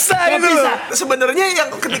bisa itu loh? Sebenarnya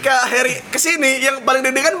yang ketika Harry kesini yang paling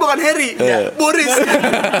deg-degan bukan Harry, Boris.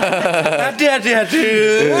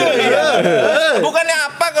 Bukannya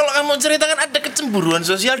apa kalau kamu ceritakan ada kecemburuan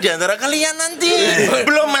sosial di antara kalian nanti.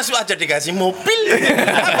 Belum masuk aja dikasih mobil,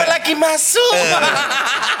 apalagi masuk.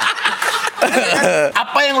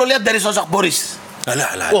 Apa yang lo lihat dari sosok Boris?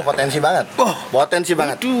 Wah, potensi banget. Potensi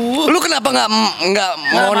banget. Lu kenapa nggak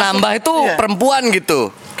mau nambah itu perempuan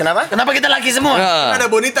gitu? Kenapa? Kenapa kita laki semua? Nah. Ada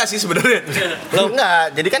bonita sih sebenarnya. Loh,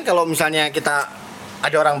 enggak. Jadi kan kalau misalnya kita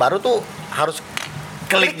ada orang baru tuh harus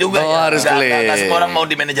Klik juga Oh, ya. harus Nggak- klik. nggak semua orang mau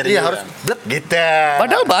di manajer iya juga. harus blep gitu.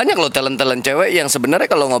 Padahal banyak loh talent-talent cewek yang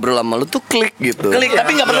sebenarnya kalau ngobrol sama lu tuh klik gitu. Klik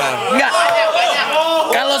tapi nggak perlu. Nggak.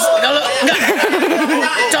 Kalau nggak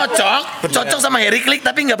cocok sama Harry klik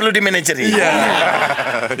tapi nggak perlu di manajeri.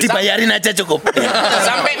 Dibayarin aja cukup.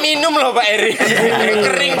 Sampai minum loh Pak Heri.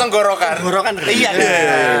 Kering tenggorokan. Tenggorokan kering. Iya.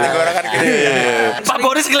 Tenggorokan kering. Pak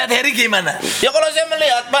Boris ngeliat Harry gimana? Ya kalau saya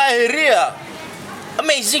melihat Pak Heri ya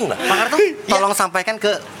amazing lah. Pak Karto, tolong sampaikan ke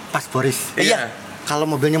Pas Boris. Iya. Kalau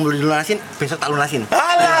mobilnya belum dilunasin, besok tak lunasin.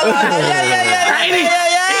 Alah. Nah ini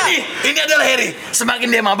adalah Harry. Semakin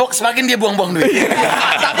dia mabok, semakin dia buang-buang duit.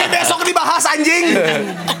 Tapi besok dibahas anjing.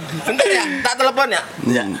 Bentar ya, tak telepon ya.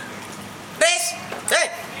 Iya. Tes,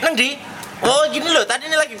 neng di. Oh gini loh, tadi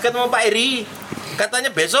ini lagi ketemu Pak Eri. Katanya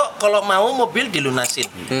besok kalau mau mobil dilunasin.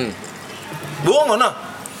 Buang ngono.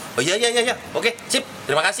 Oh iya. Oke, sip.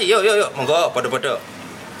 Terima kasih. Yuk. Monggo, podo-podo.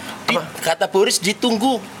 Kata Boris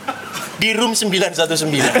ditunggu di room 919.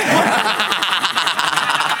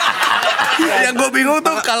 Yang gue bingung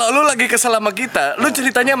tuh kalau lu lagi kesel sama kita, lu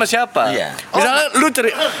ceritanya sama siapa? Iya. Misalnya lu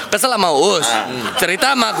kesel sama Us,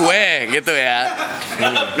 cerita sama gue gitu ya.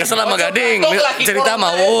 Kesel sama Gading, cerita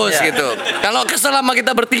sama Us gitu. Kalau kesel sama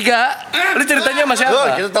kita bertiga, lu ceritanya sama siapa? Loh,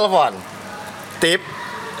 kita telepon. Tip,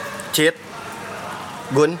 Cit,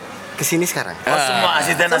 Gun, kesini sekarang. Oh, semua Semua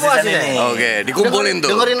asisten asisten. ini. Oke, dikumpulin tuh.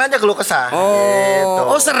 Dengerin aja keluh kesah. Gitu.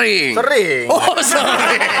 Oh sering. Sering. Oh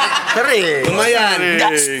sering. Sering. Lumayan.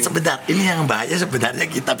 Enggak, sebentar. Ini yang bahaya sebenarnya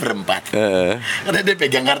kita berempat. Karena dia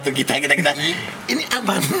pegang kartu kita. Ini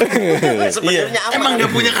aman. Sebenarnya apa? Emang nggak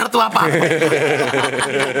punya kartu apa?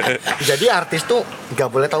 Jadi artis tuh nggak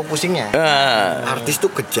boleh tahu pusingnya. Artis tuh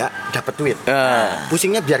kerja dapat duit.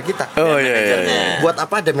 Pusingnya biar kita. Oh iya. Buat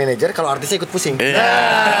apa ada manajer kalau artisnya ikut pusing?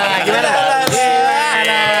 Gimana?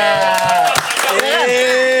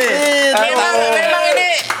 Memang ini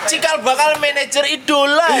cikal bakal manajer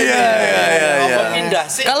idola. Iya. Ngomong indah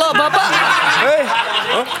sih. Kalau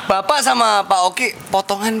Bapak sama Pak Oki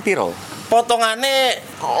potongan piro? Potongannya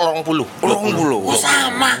 20. Oh,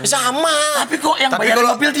 sama. Tapi kok yang bayar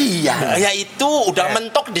mobil dia? Ya itu udah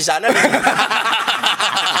mentok di sana.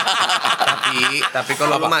 Tapi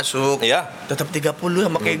kalau lu masuk, Ya. tetap 30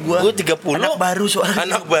 sama kayak gua. Gue 30. Anak baru soalnya.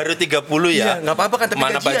 Anak baru 30 ya. Iya, nggak apa-apa kan, tapi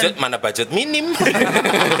gajian. Mana budget minim.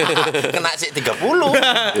 Kena sih 30.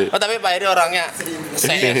 Oh, tapi Pak Heri orangnya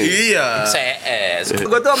Iya. CS.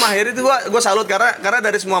 Gue tuh sama Harry tuh gue salut karena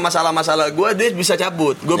dari semua masalah-masalah gue dia bisa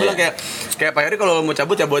cabut. Gue bilang kayak Pak Harry kalau mau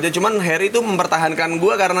cabut aja. Cuman Harry tuh mempertahankan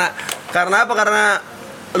gue karena apa? Karena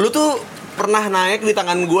lu tuh pernah naik di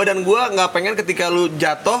tangan gue dan gue nggak pengen ketika lu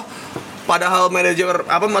jatuh. Padahal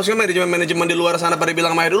manajemen di luar sana pada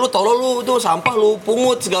bilang sama Harry, lu tolol lu tuh sampah lu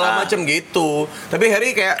pungut segala macem gitu. Tapi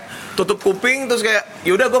Harry kayak tutup kuping terus kayak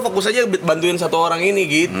yaudah gue fokus aja bantuin satu orang ini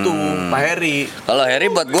gitu, Pak Harry. Kalau Harry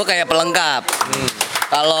buat gue kayak pelengkap.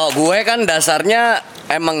 Kalau gue kan dasarnya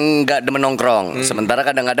emang nggak demen nongkrong. Sementara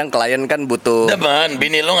kadang-kadang klien kan butuh. Demen,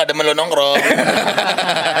 bini lu nggak demen lu nongkrong.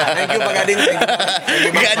 Thank you Pak Gading.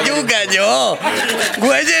 Gak juga Jo.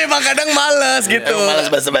 Gue aja emang kadang males gitu.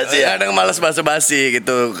 Malas basa-basi ya. Kadang males basa-basi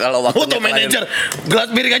gitu. Kalau waktu Tuh manajer, gelas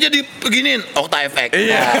piring aja dibeginin. Okta efek.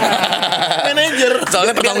 Iya. Manajer.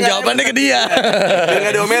 Soalnya pertanggung jawabannya ke dia. Biar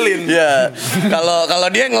nggak diomelin. Iya. Kalau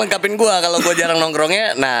dia ngelengkapin gua, kalau gua jarang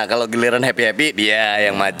nongkrongnya, nah kalau giliran happy dia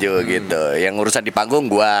yang maju gitu. Yang urusan di panggung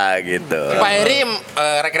gua gitu. Pak Heri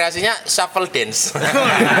rekreasinya shuffle dance.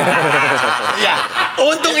 Ya,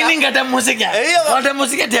 untung ini nggak ada musiknya. Iya, Pak. Kalau ada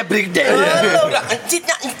musiknya dia break dance. Udah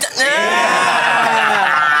encitnya.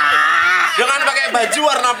 Dengan pakai baju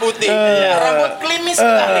warna putih. Rambut klimis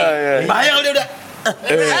sekali. Bahaya kalau dia udah.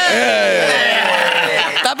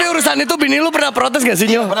 Tapi urusan itu bini lu pernah protes gak sih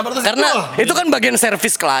Nyo? Pernah protes. Karena itu kan bagian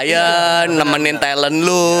servis klien, nemenin talent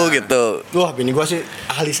lu gitu. Wah, bini gua sih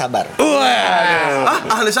ahli sabar. Wah.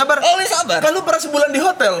 Ahli sabar. Ahli sabar. Kan lu pernah sebulan di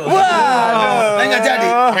hotel. Nah, nggak jadi.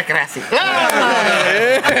 Rekreasi.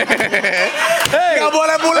 Gak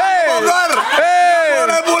boleh pulang ke Bogor.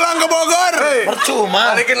 Boleh pulang ke Bogor.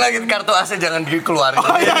 Percuma. Balikin lagi kartu AC jangan dikeluarin.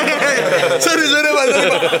 Sorry Pak.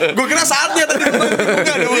 Gue kira saatnya tadi.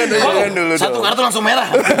 Jangan dulu Satu dong. kartu langsung merah.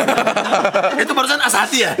 Itu barusan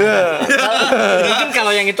Asati ya? Mungkin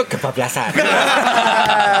kalau yang itu kebablasan.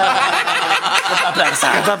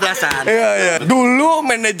 Kebablasan. Iya. Dulu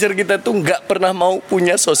manajer kita tuh nggak pernah mau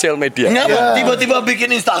punya sosial media. Nggak, tiba-tiba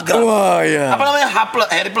bikin Instagram. Wah ya. Apa namanya?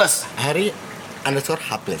 Harry Plus.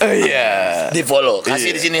 Harry_Haples. Iya. Di follow.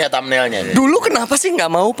 Kasih di sini ya thumbnailnya. Dulu kenapa sih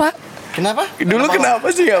nggak mau Pak? Kenapa? Dulu kenapa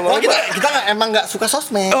sih nggak mau? Oh, kita Pak? kita emang nggak suka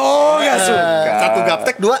sosmed. Oh nggak suka. Satu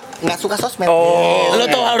gaptek, dua nggak suka sosmed. Oh. Lo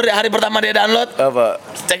tau hari pertama dia download? Apa?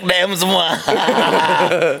 Cek DM semua.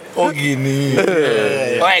 Oh gini.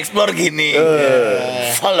 Oh explore gini.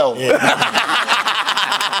 Follow.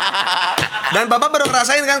 Dan Bapak baru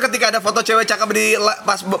ngerasain kan ketika ada foto cewek cakep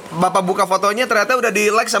pas Bapak buka fotonya ternyata udah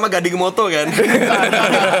di like sama Gading Moto kan.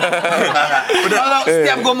 Kalau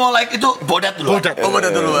setiap gue mau like itu bodat dulu. Oh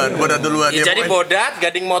bodat duluan. Ya, jadi Bodat,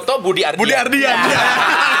 Gading Moto, Budi Ardian. Budi Ardian.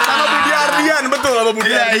 Sama Budi Ardian betul sama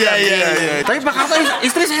Budi Ardian. Iya. Tapi Pak Karto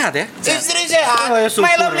istri sehat ya? Istri sehat, Oh, ya, syukur.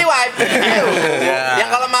 my lovely wife. Yang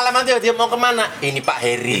kalau malam nanti dia mau kemana? Ini Pak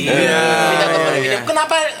Heri. Minta temenin.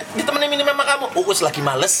 Kenapa ditemenin minum sama kamu? Uus lagi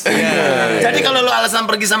males. Jadi kalau lo alasan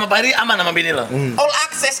pergi sama Pak Heri aman sama bini lo. All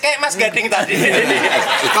access kayak Mas Gading tadi.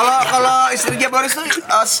 Kalau istrinya Boris tuh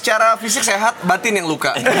secara fisik sehat, batin yang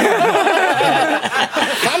luka.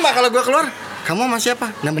 Sama kalau gua keluar, kamu sama siapa?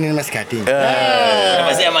 Nemenin Mas Gading.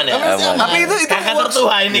 Masih aman ya? Tapi itu Kakak works.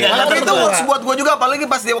 tertua ini kakak Tapi itu tertua. works buat gue juga, apalagi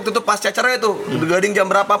pas dia waktu itu pas cacarnya itu Gading jam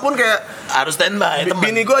berapapun kayak Harus standby teman.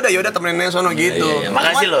 bini gue ada yaudah temenin yang sono gitu. iya.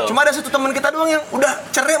 Makasih loh. Cuma ada satu teman kita doang yang udah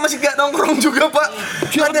cerai masih gak nongkrong juga Pak.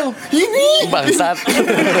 Ada ini. Bangsat.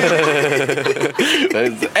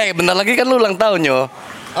 Bentar lagi kan lu ulang tahun Nyo.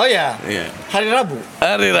 Oh ya. Hari Rabu.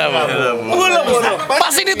 Hari Rabu.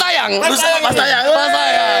 Pas ini tayang. Pas tayang. Pas tayang.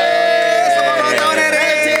 Selamat tahun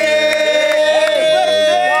Reci.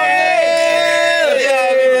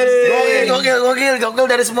 Gokil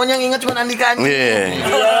dari semuanya yang ingat cuma Andika aja. Iya.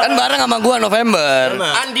 Kan bareng sama gua November.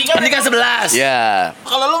 Andika 11. Ya.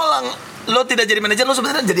 Kalau lo tidak jadi manajer, lo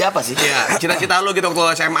sebenarnya jadi apa sih? Iya, cita-cita lu gitu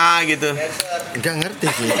waktu SMA gitu. Enggak ngerti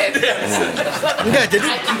sih. Enggak, jadi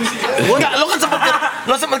Enggak,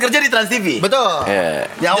 lo sempat kerja di Trans TV. betul. Iya.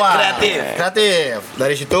 Di awal. Kreatif.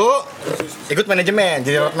 Dari situ ikut manajemen,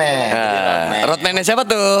 jadi roadman. Nah, roadman-nya siapa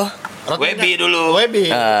tuh? Webi dulu. Webi.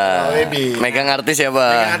 Ah, Webi. Megang artis Yang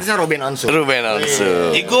siapa? artisnya Ruben Onsu. Ruben Onsu.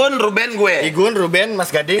 Igun, Ruben gue. Igun, Ruben, Mas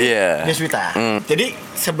Gading, Iya. Deswita. Jadi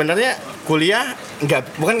sebenarnya kuliah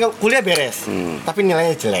bukan kuliah beres, tapi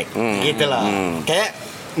nilainya jelek, gitu loh. Kayak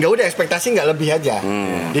nggak udah ekspektasi nggak lebih aja.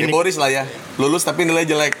 Di Boris lah ya. Lulus tapi nilai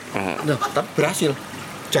jelek. Duh, tapi berhasil.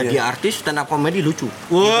 Jadi artis stand up comedy lucu.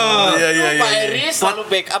 Wah, iya. Pak Heri selalu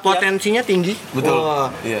backup ya. Potensinya tinggi. Betul. Wah,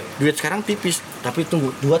 Iya. duit sekarang tipis, tapi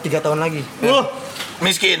tunggu 2-3 tahun lagi.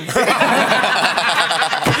 Miskin.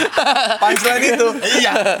 Punchline itu.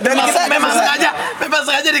 Iya. Dan kita memang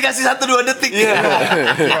sengaja dikasih 1-2 detik. Iya.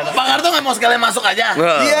 Pak Karto nggak mau sekalian masuk aja.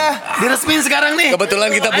 Iya. Diresmin sekarang nih. Kebetulan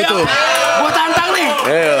kita butuh. Gua tantang nih.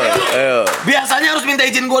 Ayo. Biasanya harus minta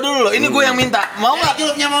izin gua dulu loh. Ini gua yang minta. Mau nggak?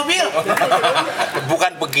 punya mobil.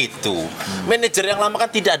 Bukan begitu. Manajer yang lama kan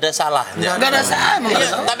tidak ada salahnya. Nggak ada salah.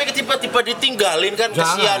 Iya, tapi tiba-tiba ditinggalin kan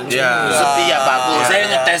kesian. Ya. Setia bagus. Saya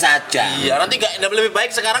ngetes aja. Iya, nanti nggak lebih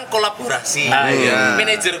baik sekarang kolaborasi. Iya.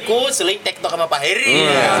 Manajerku seling TikTok sama Pak Heri.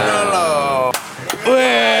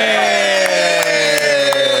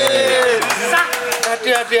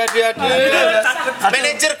 Hadi.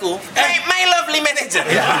 Manajerku, my lovely manager.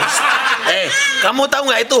 Kamu tahu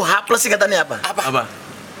nggak itu H plus singkatannya apa? Apa?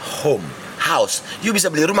 Home, house. You bisa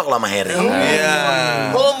beli rumah kalau sama Harry.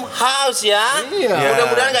 Home house ya.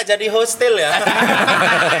 Mudah-mudahan nggak jadi hostel ya.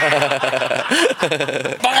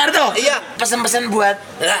 Pak Ardo. Iya. Pesan-pesan buat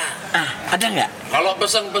Nah, ada nggak? kalau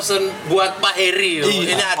pesen-pesen buat Pak Heri,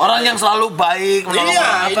 ini ada. Orang yang selalu baik.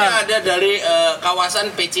 Iya, ini ada dari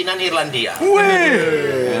kawasan pecinan Irlandia.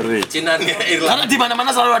 Pecinan Karena Irlandia. di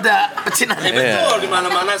mana-mana selalu ada pecinan. Betul, di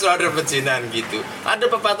mana-mana selalu ada pecinan gitu. Ada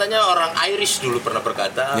pepatahnya orang Irish dulu pernah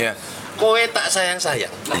berkata, Iya. kowe tak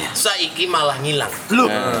sayang-sayang, saiki malah ngilang. Lu.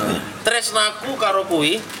 Tresnaku karo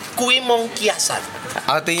kuwi mung kiasan.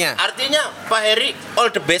 Artinya? Artinya Pak Heri all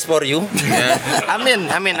the best for you. Amin.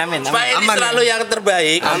 Pak Heri selalu yang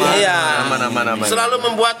terbaik. Iya. Aman. Selalu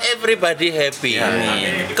membuat everybody happy.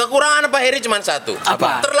 Kekurangan Pak Heri cuma satu.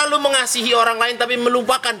 Apa? Terlalu mengasihi orang lain tapi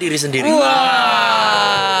melupakan diri sendiri. Benar.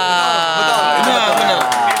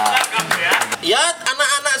 Ya,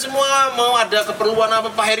 anak-anak semua mau ada keperluan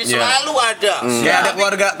apa Pak Heri selalu ada. Kayak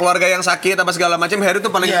ada keluarga yang sakit apa segala macam, Harry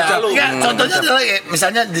tuh paling ucap. Enggak, contohnya adalah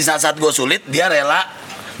misalnya di saat-saat gue sulit, dia rela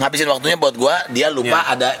ngabisin waktunya buat gue, dia lupa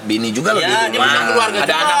ada bini juga loh di Dia rumah, punya keluarga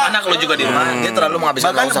ada juga. anak-anak lo juga di rumah, dia terlalu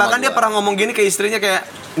menghabiskan waktu sama Bahkan dia gua. pernah ngomong gini ke istrinya kayak,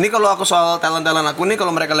 ini kalau aku soal talent aku nih,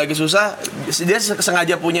 kalau mereka lagi susah, dia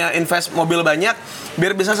sengaja punya invest mobil banyak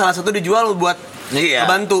biar bisa salah satu dijual buat Iya.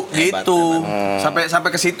 bantu gitu.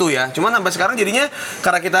 Sampai ke situ ya. Cuman sampai sekarang jadinya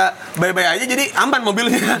karena kita bye-bye aja jadi aman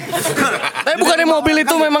mobilnya. Tapi bukannya mobil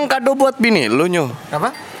itu memang kado buat bini lu, Nyo?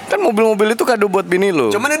 Apa? Kan mobil-mobil itu kado buat bini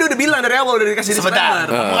lu. Cuman dia udah bilang dari awal, udah dikasih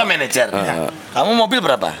Sebentar, disclaimer. kamu kan manajer. Kamu mobil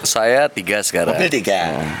berapa? Saya 3 sekarang. Mobil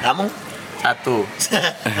 3. Kamu?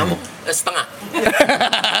 1. Kamu? Setengah.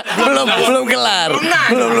 belum kelar.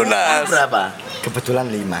 Belum lunas. Berapa?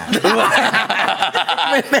 Kebetulan 5.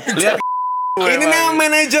 Lihat. Ini memang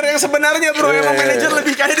manajer yang sebenarnya, bro. Emang manajer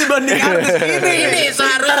lebih kaya dibanding artis. Ini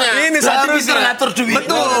seharusnya. Ini Berarti seharusnya bisa ngatur duit.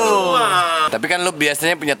 Betul. Tapi kan lu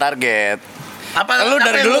biasanya punya target. Apa? Lu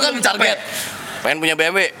dari apa yang dulu lu kan mencapai? target. Pengen punya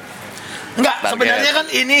BMW. Enggak, Target. sebenarnya kan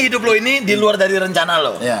ini hidup lo ini di luar dari rencana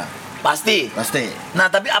lo. Iya, Pasti. pasti.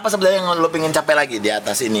 Nah, tapi apa sebenarnya yang lo pengen capai lagi di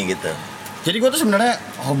atas ini gitu? Jadi gue tuh sebenarnya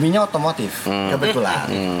hobinya otomotif.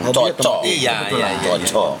 Kebetulan. Hobi Cocok. otomotif, Iya, kebetulan.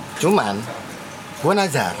 Cocok. Cuman gue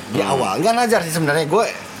nazar di awal, nggak nazar sih sebenarnya. Gue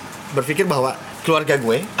berpikir bahwa keluarga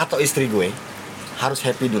gue atau istri gue harus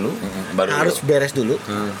happy dulu, baru harus beres dulu,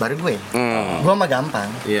 baru gue. Gue mah gampang.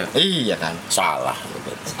 Iya. Iya kan. Salah.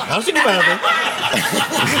 Harusnya gimana tuh?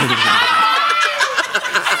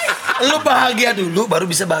 Lu bahagia dulu baru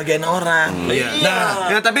bisa bahagiain orang. Nah,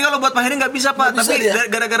 ya, tapi kalau buat Pak Heri nggak bisa, Pak. Nggak bisa Tapi dia.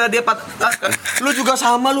 gara-gara dia lu juga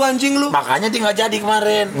sama lu anjing lu. Makanya dia nggak jadi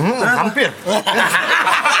kemarin. Hampir.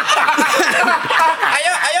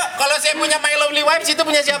 Ayo, kalau saya punya My Lovely Wife, itu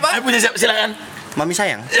punya siapa? Ayo punya siapa? Silakan. Mami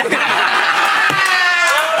sayang.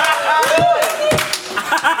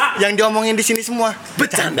 Yang diomongin di sini semua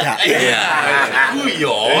Bercanda. Iya.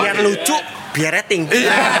 biar lucu, biar rating.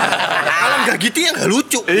 Kalau nggak gitu ya nggak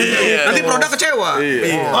lucu. Nanti produk kecewa.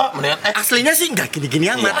 Oh, mendingan Aslinya sih nggak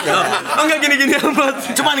gini-gini amat. Oh, enggak gini-gini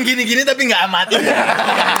amat. cuman gini-gini tapi nggak amat.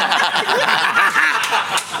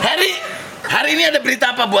 Harry, hari ini ada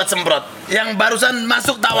berita apa buat Semprot? Yang barusan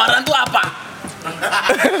masuk tawaran tuh apa?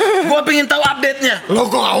 Gua pengen tahu update-nya. Lo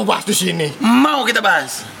kok nggak mau bahas di sini? Mau kita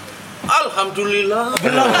bahas. Alhamdulillah.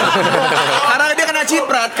 Karena dia kena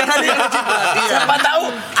ciprat, Siapa tahu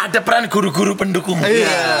ada peran guru-guru pendukung.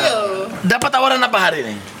 Dapat tawaran apa hari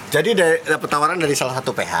ini? Jadi dapat tawaran dari salah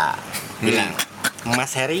satu PH. Bilang,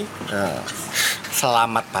 Mas Heri,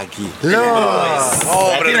 selamat pagi.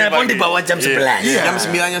 Oh, berarti nelpon di bawah jam 11. Jam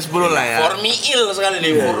 9-10 lah ya. Formil sekali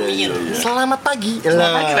nih, formil. Selamat pagi.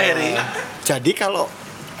 Selamat pagi, Pak Heri. Jadi kalau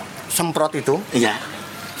semprot itu Iya.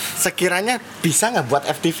 sekiranya bisa nggak buat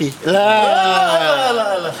FTV?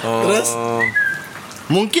 Terus?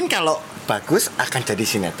 Mungkin kalau bagus akan jadi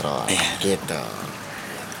sinetron. Gitu.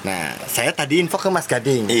 Nah, saya tadi info ke Mas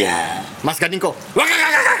Gading. Iya. Mas Gading kok?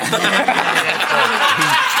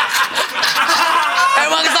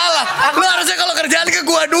 Emang salah. Lu harusnya kalau kerjaan ke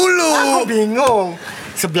gua dulu. Aku bingung.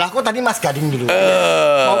 Sebelahku tadi Mas Gading dulu.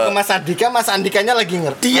 Mau ke Mas Andika, Mas Andikanya lagi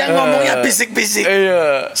ngerti. Dia ngomongnya bisik-bisik.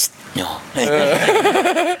 Iya. Nyo.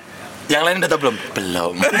 Yang lain udah tau belum?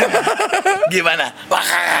 Belum. Gimana? Wah.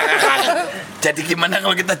 Jadi gimana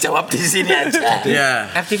kalau kita jawab di sini aja? Iya.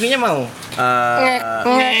 FTV-nya mau?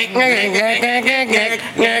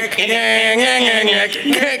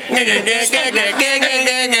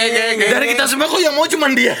 Dari kita semua kok yang mau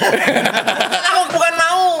cuman dia. Aku bukan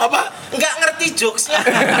mau. Apa? Nggak ngerti jokesnya.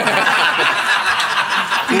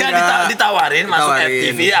 Enggak ditawarin masuk Ditawarin.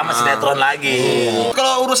 FTV sama sinetron lagi.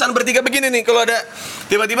 Kalau urusan bertiga begini nih, kalau ada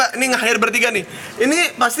tiba-tiba ini nge-hire bertiga nih,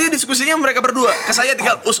 ini pasti diskusinya mereka berdua. Ke saya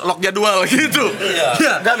tinggal lock jadwal gitu.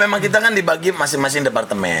 Iya. Enggak, memang kita kan dibagi masing-masing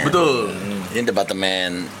departemen. Betul. Ini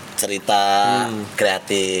departemen cerita,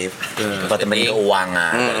 kreatif, departemen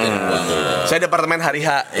keuangan. Saya departemen hari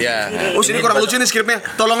H. Iya. Ini kurang lucu nih skripnya.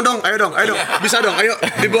 Tolong dong, ayo dong. Bisa dong, ayo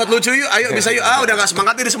dibuat lucu yuk. Ayo bisa yuk. Udah gak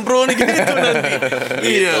semangat nih disemprol nih gitu nanti.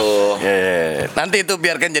 Iya. Nanti itu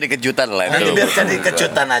biarkan jadi kejutan lah. Nanti itu. biar jadi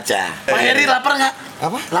kejutan aja. Pak Heri lapar nggak?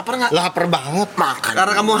 Apa? Lapar nggak? Lapar banget. Makan.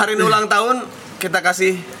 Karena kamu hari ini ulang tahun, kita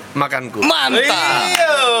kasih makanku. Mantap.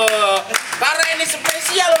 Iya. Karena ini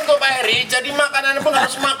spesial untuk Pak Heri, jadi makanan pun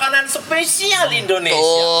harus makanan spesial Indonesia.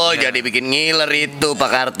 Oh, jadi bikin ngiler itu Pak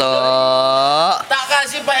Karto. Tak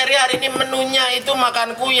kasih Pak Heri hari ini menunya itu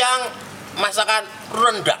makanku yang masakan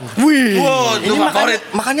rendang. Wih. Wow, itu Ini favorit.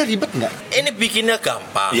 makannya ribet nggak? Ini bikinnya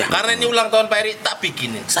gampang. Iya. Karena ini ulang tahun Pak Heri, tak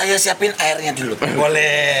bikinin. Saya siapin airnya dulu.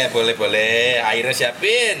 Boleh. Airnya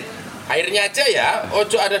siapin. Airnya aja ya.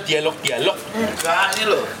 Ojo ada dialog-dialog. Enggak, ini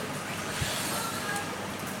loh.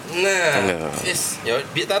 Nah, ya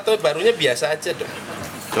tato barunya biasa aja dong.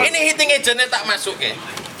 Ini heating agentnya tak masuk ya?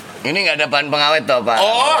 Ini nggak ada bahan pengawet toh Pak?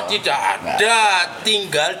 Oh, tidak ada.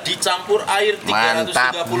 Tinggal dicampur air 330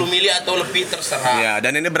 Mantap. mili atau lebih terserah. Ya,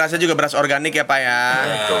 dan ini berasnya juga beras organik ya Pak ya.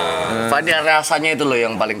 Pak, ini rasanya itu loh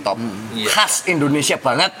yang paling top. Iya. Khas Indonesia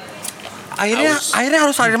banget. Airnya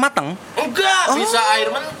harus air matang. Enggak, bisa air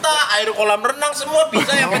mentah, air kolam renang semua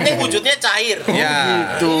bisa. Yang penting wujudnya cair.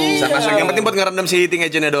 Ya, sama yang penting buat ngerendam si heating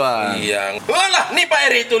agentnya doang. Iya. Walah, nih Pak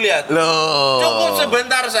Heri itu lihat. Loh. Cukup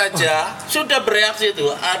sebentar saja sudah bereaksi itu.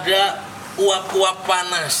 Ada uap-uap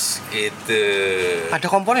panas gitu. Ada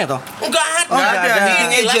kompornya toh? Enggak ada. Nggak ada. Heating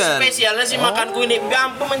Inilah agent. spesialnya si makanku ini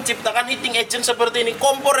mampu menciptakan heating agent seperti ini.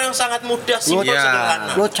 Kompor yang sangat mudah, simpel, Iya.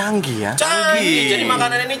 sederhana. Lo canggih ya. Canggih. Jadi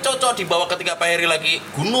makanan ini cocok dibawa ketika Pak Heri lagi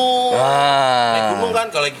gunung. Naik gunung kan,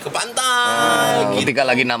 kalau lagi ke pantai. Gitu. Ketika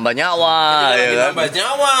lagi nambah nyawa, Lagi ya kan? nambah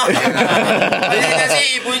nyawa. Jadi sih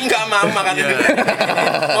ibu nggak mau makan ini.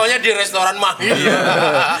 Maunya di restoran mahal.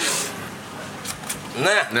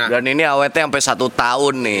 Nah, Dan ini awetnya sampai 1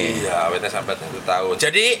 tahun nih. iya, awetnya sampai 1 tahun.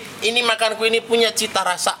 Jadi ini makanku ini punya cita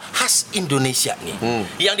rasa khas Indonesia nih,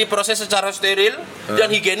 yang diproses secara steril dan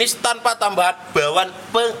higienis tanpa tambahan bahan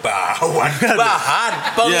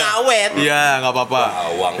pengawet. Iya, nggak apa-apa.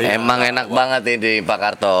 Bawang. Emang enak banget ini Pak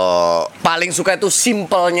Karto. Paling suka itu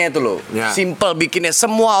simpelnya itu loh. Ya. Simple bikinnya,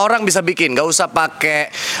 semua orang bisa bikin, nggak usah pakai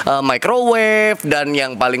microwave. Dan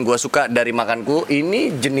yang paling gua suka dari makanku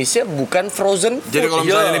ini jenisnya bukan frozen food. Jadi kalau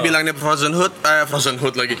misalnya Iya. ini bilangnya frozen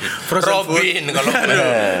hood lagi. Frozen Robin food. kalau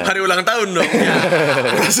Hari ulang tahun dong.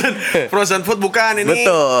 frozen food bukan ini.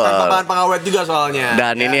 Betul. Tanpa bahan pengawet juga soalnya.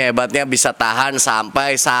 Dan ini hebatnya bisa tahan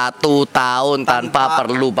sampai 1 tahun tanpa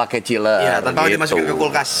perlu pakai chiller. Iya, tanpa gitu. dimasukin ke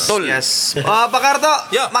kulkas. Betul. Yes. Oh, Pak Karto,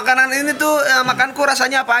 Ya. makanan ini tuh makanku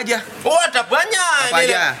rasanya apa aja? Oh, ada banyak. Apa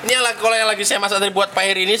Ini, aja? ini yang lagi, kalau yang lagi saya masak tadi buat Pak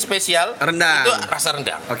Heri ini spesial. Rendang. Itu rasa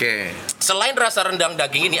rendang. Oke. Selain rasa rendang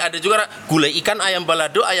daging ini ada juga gulai ikan, ayam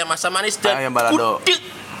balado, ayam asam manis dan Ayam balado. gudeg.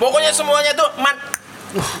 Pokoknya semuanya tuh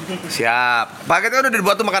Siap. Paket kan udah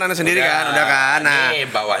dibuat tuh makanannya sendiri kan? Udah kan? Nah, ini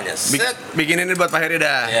bawahnya. Set. bikin ini buat Pak Heri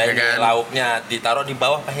dah, Ya, ya ini kan? lauknya ditaruh di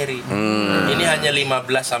bawah Pak Heri. Ini hanya 15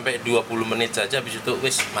 sampai 20 menit saja, habis itu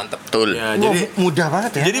wis mantep. Betul. Ya, Wah, jadi mudah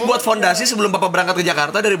banget ya. jadi buat fondasi sebelum Papa berangkat ke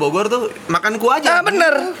Jakarta dari Bogor tuh makanku aja.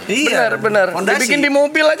 Bener. Iya. Bener. Fondasi. Dibikin di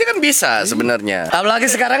mobil aja kan bisa sebenarnya.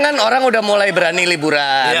 Apalagi sekarang kan orang udah mulai berani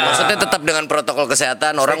liburan. Iya. Maksudnya tetap dengan protokol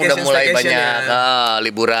kesehatan, orang udah Staycation, mulai staycation banyak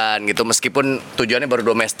liburan gitu meskipun tujuannya baru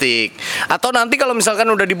domestik. Atau nanti kalau misalkan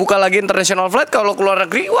udah dibuka lagi international flight, kalau keluar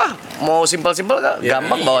negeri, wah mau simpel-simpel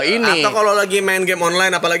gampang bawa ini. Atau kalau lagi main game online,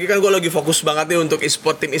 apalagi kan gue lagi fokus banget nih untuk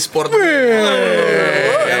tim e-sport.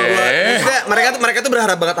 Yang mereka tuh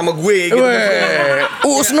berharap banget sama gue gitu.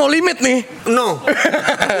 No limit nih. No,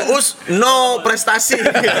 no prestasi.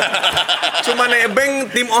 Cuma nebeng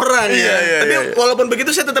tim orang ya. Tapi walaupun begitu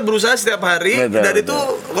saya tetap berusaha setiap hari. Betul, Dan itu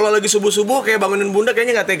kalau lagi subuh kayak bangunin bunda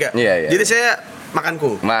kayaknya nggak tega. Iya. Jadi saya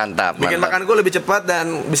makanku. Mantap. Bikin makanku lebih cepat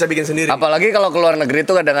dan bisa bikin sendiri. Apalagi kalau keluar negeri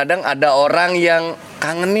itu kadang-kadang ada orang yang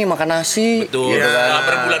kangen nih makan nasi. Tuh, Gitu kan. setelah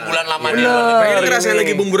berbulan-bulan lama di Bener. luar negeri. Pengen ngerasain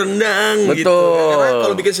lagi bumbu rendang gitu. Betul. Karena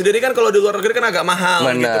kalau bikin sendiri kan kalau di luar negeri kan agak mahal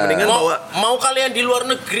gitu. Bener. Mendingan Mau, bawa mau kalian di luar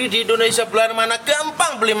negeri, di Indonesia belahan mana,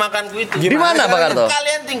 gampang beli makanku itu. Di mana Pak Karto?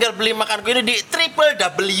 Kalian tinggal beli makanku ini di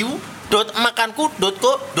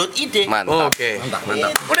www.makanku.co.id. Mantap. Oke.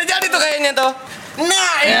 Mantap. Udah jadi tuh kayaknya tuh.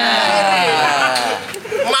 Nah, ini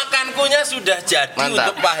makankunya sudah jadi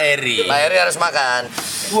Mantap. untuk Pak Heri. Pak Heri harus makan.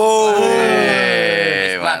 Wow.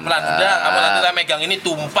 Mantap. pelan-pelan. Udah, kamu nanti tak megang ini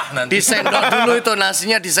tumpah nanti. Disendok dulu itu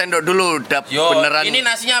nasinya, disendok dulu. Udah Yo, beneran. ini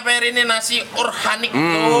nasinya apa ya? Ini nasi organik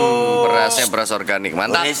tuh. Berasnya beras organik,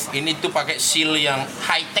 mantap. Ini tuh pakai seal yang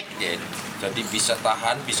high tech ya. Jadi bisa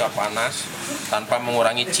tahan, bisa panas tanpa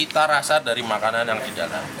mengurangi cita rasa dari makanan yang di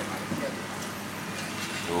dalam.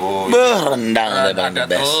 Tuh, Berendang ada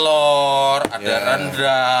telur, ada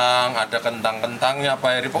rendang, ada kentang-kentangnya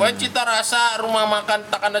Pak Heri. Pokoknya cita rasa rumah makan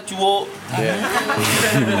Takanda Juwo.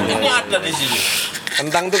 Ini ada di sini.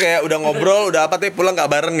 Kentang tuh kayak udah ngobrol, udah apa tapi pulang nggak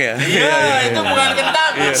bareng ya. Iya, itu bukan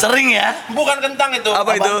kentang. Sering ya? Bukan kentang itu.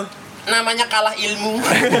 Apa itu? Namanya kalah ilmu.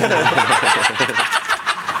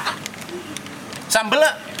 Sambel,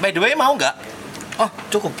 by the way mau nggak? Oh,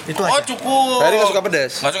 cukup. Itu Oh aja. cukup. Tadi nggak suka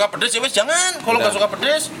pedas. Nggak suka pedas ya wes jangan. Kalau nggak suka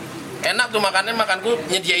pedas, enak tuh makanku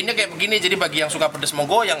nyediainnya kayak begini. Jadi bagi yang suka pedas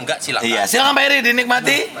monggo, yang enggak silakan. Iya, silakan Pak Heri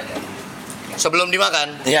dinikmati. Sebelum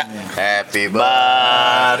dimakan. Iya. Happy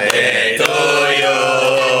birthday to you.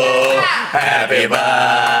 Happy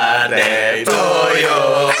birthday to you.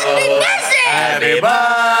 Happy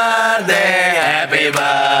birthday, happy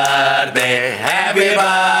birthday, happy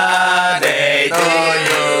birthday to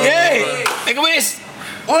you. Yeay, make a wish.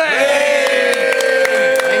 Thank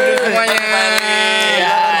you semuanya.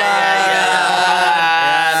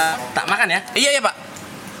 Tak makan ya? Iya ya Pak.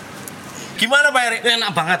 Gimana Pak Heri?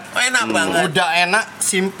 Enak banget. Enak banget. Udah enak,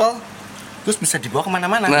 simple, terus bisa dibawa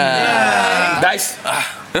kemana-mana. Guys.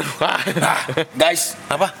 Guys,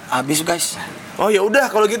 Apa? habis guys. Oh ya udah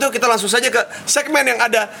kalau gitu kita langsung saja ke segmen yang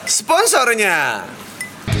ada sponsornya.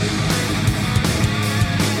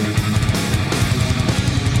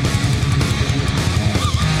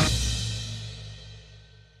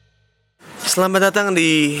 Selamat datang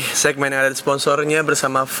di segmen yang ada sponsornya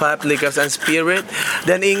bersama Vibe Liquors and Spirit.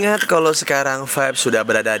 Dan ingat kalau sekarang Vibe sudah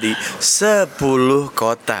berada di 10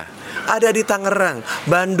 kota. Ada di Tangerang,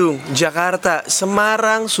 Bandung, Jakarta,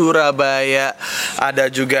 Semarang, Surabaya.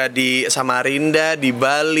 Ada juga di Samarinda, di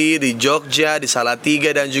Bali, di Jogja, di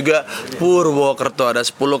Salatiga, dan juga Purwokerto. Ada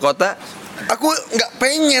 10 kota. Aku nggak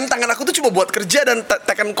pengen tangan aku tuh cuma buat kerja dan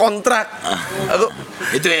tekan kontrak. Aku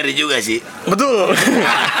Itu Heri juga sih. betul.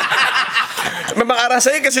 Memang arah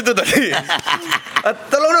saya ke situ tadi.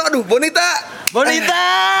 Tolong dong, aduh, Bonita. Bonita.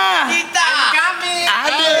 Kita kami.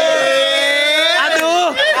 Aduh.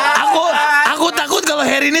 Aku takut kalau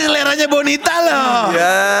Heri ini seleranya Bonita loh.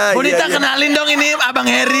 Ya, Bonita iya. kenalin dong ini Abang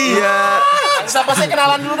Heri. Ya. Siapa saya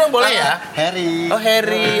kenalan dulu dong boleh ya? Harry. Oh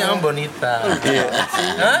Heri, yang Bonita.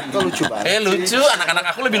 Hah? Kok lucu banget? Lucu,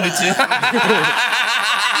 anak-anak aku lebih lucu.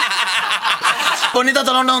 Bonita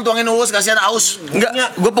tolong dong tuangin uus, kasihan aus. Enggak,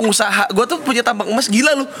 gue pengusaha. Gue tuh punya tambang emas,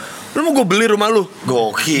 gila lu. Lu mau gue beli rumah lu?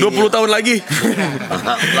 Gokil. 20 tahun lagi.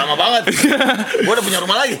 Lama banget. Gua udah punya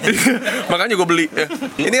rumah lagi. Makanya gue beli. Ya.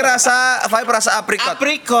 Ini rasa vibe rasa aprikot.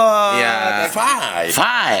 Aprikot. Ya. Five.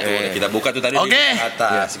 Kita buka tuh tadi Oke. di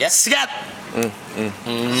atas. Ya. Sikat.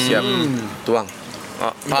 Siap. Tuang.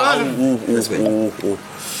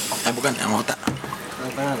 Bukan yang otak.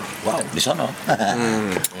 Wow, di sono.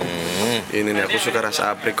 Ini nih aku suka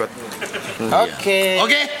rasa aprikot. Oke.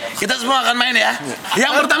 Oke, kita semua akan main ya.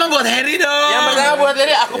 Yang pertama buat Heri dong. Yang pertama buat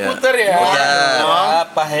Heri, aku puter ya. Ya.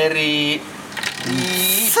 Pak Heri.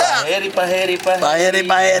 Pak Heri, Pak Heri, Pak Pak Heri,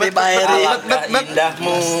 Pak Heri, Pak Heri. Alangkah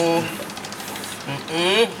indahmu.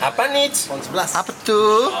 Apa nih? Apa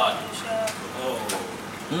tuh?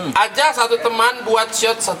 Ajak satu teman buat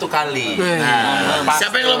shot satu kali. Pas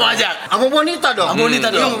Siapa yang lo mau ajak? Sama Bonita dong. Sama Bonita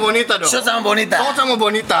dong. Iya, sama Bonita dong. Shot sama Bonita. Kamu sama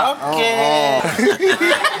Bonita. Oke.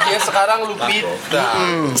 Dia sekarang Lupita.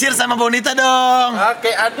 Cheers sama Bonita dong.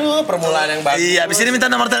 Oke, aduh permulaan yang bagus. Iya, abis ini minta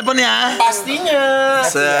nomor telepon ya. Pastinya.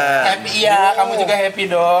 Happy ya, kamu juga happy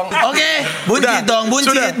dong. Oke, buncit dong,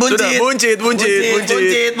 buncit, Sudah, buncit.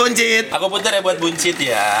 buncit. Aku putar ya buat buncit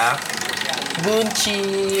ya.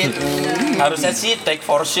 Buncit. Harusnya sih take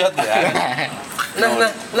for shot ya. Nah.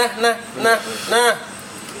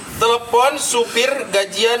 Telepon supir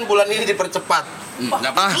gajian bulan ini dipercepat.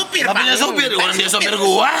 Supir, nggak punya supir, orang dia supir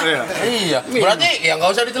gua. Iya. Berarti ya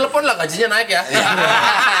nggak usah ditelepon lah, gajinya naik ya.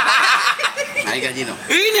 Naik gaji dong.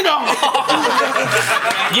 Ini dong.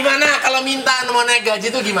 Gimana kalau minta mau naik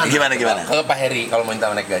gaji tuh gimana? Gimana? Ke Pak Heri kalau mau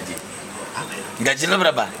minta naik gaji. Gaji lo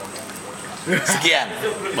berapa? Sekian.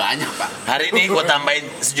 Banyak, Pak. Hari ini gua tambahin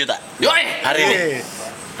 1 juta. Yoi. Hari ini.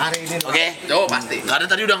 Hari ini. Oke? Jauh pasti. Karena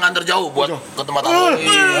tadi udah nganter jauh buat ke tempat aku.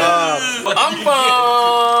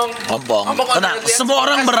 Ompong. Ompong. Ompong, Tenang, lihat. semua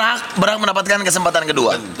orang berhak mendapatkan kesempatan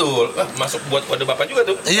kedua. Betul. Masuk buat kode bapak juga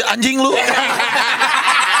tuh. Iya, anjing lu.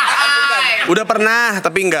 Udah pernah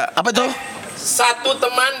tapi enggak. Apa tuh? Satu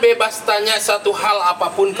teman bebas tanya satu hal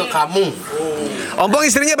apapun ke kamu. Ompong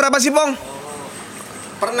istrinya berapa sih, Pong?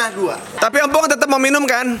 Pernah 2. Tapi Ompong tetap mau minum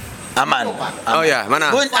kan? Aman. Oh ya,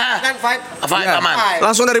 mana? Kan 5. Five aman.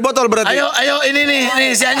 Langsung dari botol berarti. Ayo ini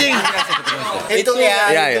nih si anjing. Itu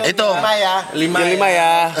ya. Iya, iya. Itu. 5 ya. 5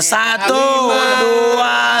 ya. 1, 2,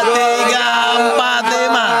 3, 4,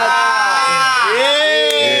 5.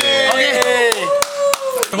 Oke.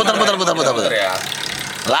 Putar.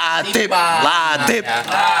 Latif.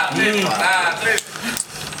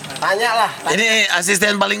 Tanya lah. Ini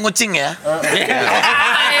asisten paling ngucing ya.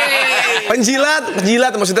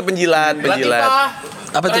 Penjilat maksudnya penjilat.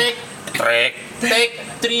 Apa tuh? Take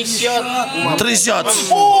 3 shot. 3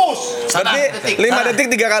 shots. Sana. Berarti 5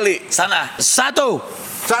 detik 3 kali. Sana. 1,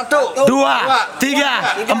 1, 2,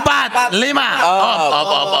 3, 4, 5.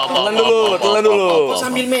 Telan dulu.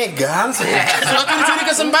 Sambil megang sih. Curi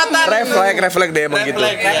kesempatan. Refleks deh emang gitu.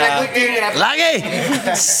 Lagi.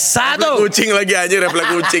 1, Kucing lagi aja refleks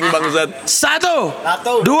kucing bangsat.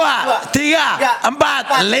 1, 2, 3,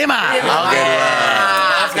 4, 5. Oke.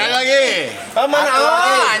 Sekali lagi. Mana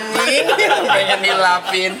anjing? Pengen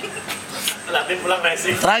dilapin.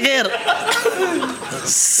 Terakhir.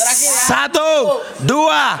 1, 2,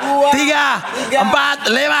 3,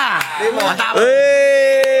 4, 5. Mantap.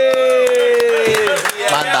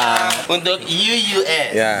 Mantap. Untuk UUE.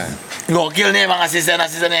 Ya. Gokil nih emang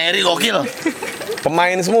asisten-asistennya Eri gokil.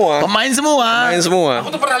 Pemain semua. Pemain semua.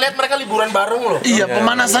 Aku tuh pernah lihat mereka liburan bareng loh. Iya,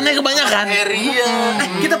 pemanasannya kebanyakan. Iya.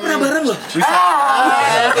 Kita pernah bareng loh.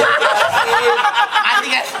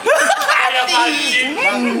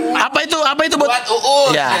 Apa itu buat? Buat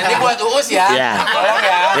Uus. Ya. Ini buat Uus ya. Ya. Tolong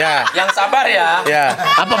ya. Ya. Yang sabar ya. Ya.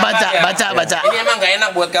 Apa baca? Ini emang gak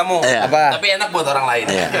enak buat kamu. Iya. Apa? Tapi enak buat orang lain.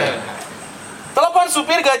 Iya. Telepon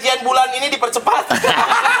supir gajian bulan ini dipercepat.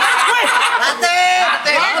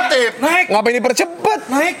 Aktif. Ngapain dipercepat?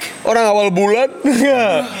 Naik. Orang awal bulan.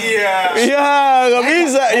 Iya, nggak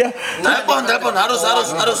bisa ya. Telepon harus.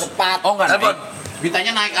 Oh enggak. Telepon.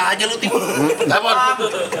 Bintanya naik aja lu tim. Telepon.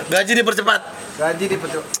 Gaji dipercepat.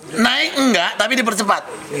 Naik enggak, tapi dipercepat.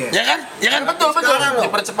 Ya kan? Betul.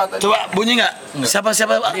 Dipercepat aja. Coba bunyi enggak? Siapa?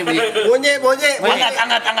 Bunyi.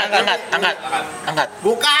 Angkat.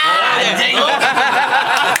 Bukan. Anjing.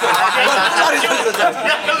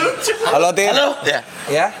 Halo Tip. Halo. Ya.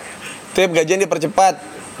 Ya. Tip gajian dipercepat.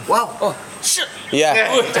 Wow.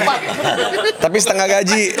 Iya. Cepat. Tapi setengah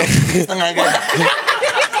gaji. Setengah gaji.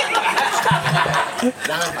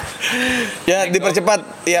 Ya dipercepat.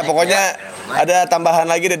 Ya pokoknya ada tambahan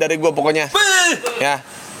lagi deh dari gua pokoknya. Ya.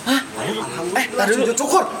 Sujud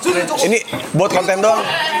syukur. Ini buat konten doang.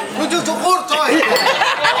 Sujud syukur, coy.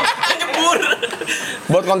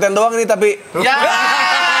 Buat konten doang ini tapi. Ya.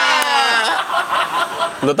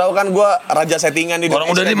 Lu tahu kan gua raja settingan di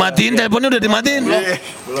Orang udah dimatiin, teleponnya udah dimatiin.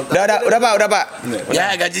 Udah Pak.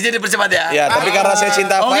 Ya, gajinya dipercepat ya. Ya, tapi karena saya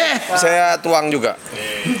cinta Oke. Five, saya tuang juga.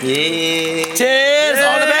 Cheers,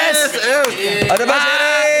 all the best. Ada Mas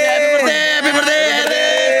Happy birthday.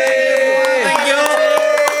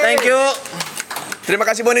 Thank you. Terima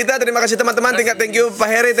kasih Bonita, terima kasih teman-teman. Thank you Pak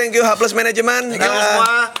Heri, thank you Haplus Manajemen.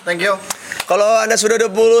 Thank you. Kalau Anda sudah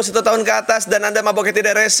 21 tahun ke atas dan Anda maboknya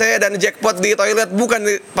tidak rese dan jackpot di toilet bukan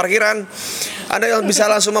di parkiran, Anda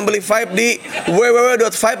bisa langsung membeli Vibe di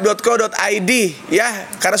www.vibe.co.id ya,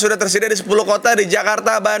 karena sudah tersedia di 10 kota di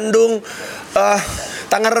Jakarta, Bandung,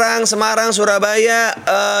 Tangerang, Semarang, Surabaya,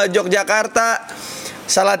 Yogyakarta,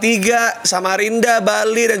 Salatiga, Samarinda,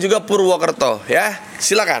 Bali dan juga Purwokerto ya.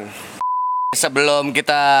 Silakan. Sebelum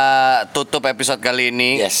kita tutup episode kali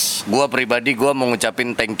ini, gua pribadi mau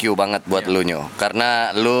ngucapin thank you banget buat lu Nyo.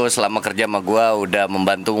 Karena lu selama kerja sama gua udah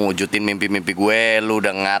membantu mewujudin mimpi-mimpi gue, lu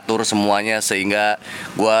udah ngatur semuanya sehingga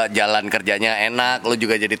gua jalan kerjanya enak, lu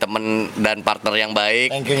juga jadi temen dan partner yang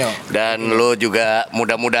baik. Thank you, Nyo. Dan lu juga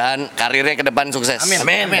mudah-mudahan karirnya ke depan sukses.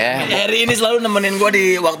 Amin. Ya. Eri ini selalu nemenin gue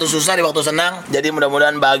di waktu susah, di waktu senang. Jadi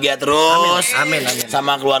mudah-mudahan bahagia terus. Amin.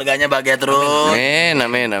 Sama keluarganya bahagia terus.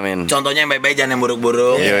 Amin. Contohnya yang baik-baik, jangan yang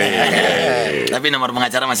buruk-buruk. Yoi. Tapi nomor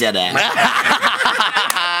pengacara masih ada.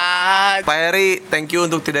 Pak Heri, thank you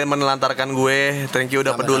untuk tidak menelantarkan gue. Thank you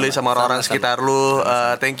udah peduli sama orang-orang sekitar lu.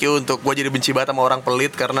 Thank you untuk gue jadi benci banget sama orang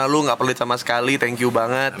pelit karena lu nggak pelit sama sekali. Thank you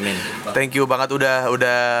banget. Amin. Thank you banget udah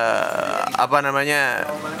apa namanya?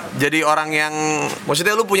 Jadi orang yang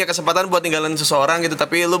maksudnya lu punya kesempatan buat ninggalin seseorang gitu,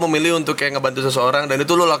 tapi lu memilih untuk kayak ngebantu seseorang dan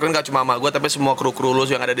itu lu lakuin gak cuma sama gue tapi semua kru-kru lu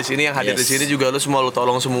yang ada di sini, yang hadir di sini juga lu semua lu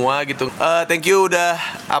tolong semua gitu. Thank you udah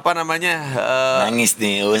apa namanya? Nangis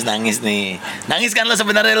nih, nangis nih. Nangis kan lu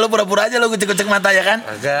sebenarnya, lu pura-pura aja lu kucek-kucek mata ya kan?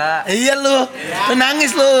 Agak. Iya lu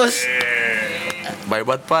nangis lu. Baik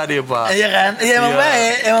banget Pak dia Pak. Iya kan? Iya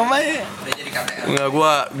emang baik. Enggak,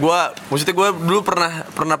 gua maksudnya gua dulu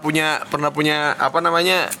pernah punya apa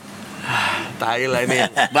namanya Tai lah ini.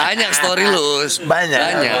 Banyak story lu. Banyak.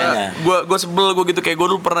 Gue sebel gue gitu, kayak gue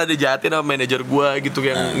dulu pernah dijahatin sama manajer gue gitu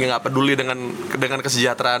yang nggak peduli dengan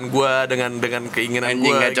kesejahteraan gue, dengan keinginan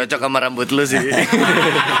Anjing gue. nggak cocok sama rambut lu sih.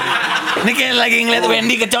 Ini kayak lagi ngeliat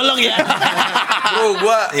Wendy kecolok ya. Bro,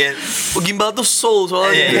 gue gimbal tuh soul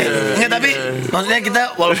soalnya. Enggak, tapi maksudnya kita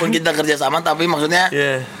walaupun kita kerja sama tapi maksudnya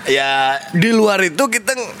ya Di luar itu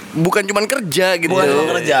kita bukan cuma kerja gitu. bukan cuma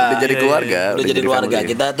kerja. Udah jadi keluarga. Udah jadi keluarga.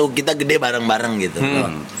 family. Kita gede bareng-bareng gitu.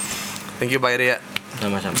 Thank you Pak Iri ya.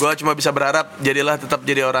 Gue cuma bisa berharap jadilah tetap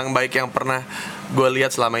jadi orang baik yang pernah gue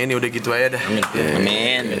lihat selama ini. Udah gitu aja dah.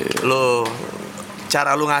 Amin. Lo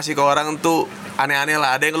cara lu ngasih ke orang tuh aneh-aneh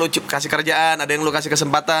lah. Ada yang lu kasih kerjaan, ada yang lu kasih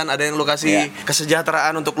kesempatan, ada yang lu kasih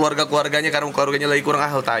kesejahteraan untuk keluarganya karena keluarganya lagi kurang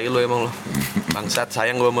tai lu emang lu. Bangsat,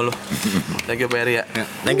 sayang gue sama lu. Thank you Pak Eri ya.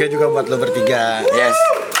 Thank you juga buat lo bertiga. Yes.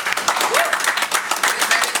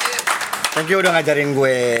 Thank you udah ngajarin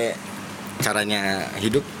gue caranya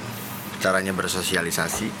hidup, caranya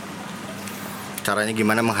bersosialisasi, caranya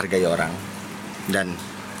gimana menghargai orang. Dan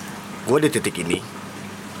gue di titik ini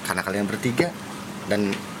karena kalian bertiga,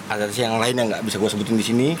 dan ada sih yang lain yang nggak bisa gue sebutin di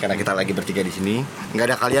sini karena kita lagi bertiga di sini. Nggak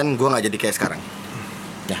ada kalian, gue nggak jadi kayak sekarang.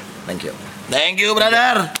 Ya, thank you. Thank you,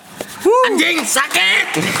 brother. Anjing sakit.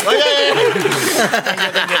 Oh iya.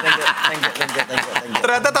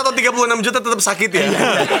 Ternyata tato 36 juta tetap sakit ya.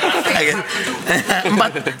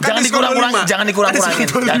 4. Jangan dikurang-kurangin.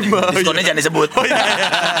 Diskonnya jangan disebut.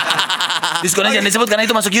 Diskonnya jangan disebut karena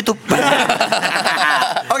itu masuk YouTube.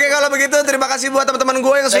 Oke, kalau begitu terima kasih buat teman-teman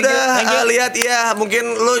gue yang sudah lihat ya. Mungkin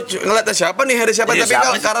lu ngeliatnya siapa nih, hari siapa, Iya, tapi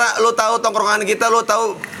siapa sih? karena lu tahu tongkrongan kita, lu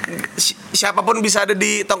tahu siapapun bisa ada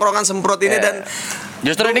di tongkrongan semprot ini dan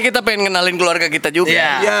Justru ini kita pengen kenalin keluarga kita juga.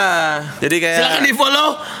 Iya. ya, jadi kayak Silakan di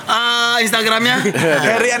follow Instagramnya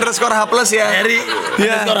Harry_H+ ya.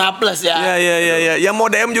 Harry_H+ ya. Ya. Yang mau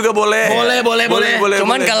DM juga boleh. Boleh.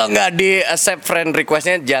 Cuman kalau nggak di accept friend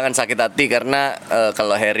requestnya jangan sakit hati karena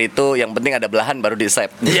kalau Harry itu yang penting ada belahan baru di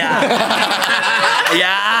accept. Iya.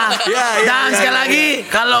 Dan sekali lagi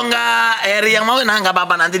kalau nggak Harry yang mau, nah nggak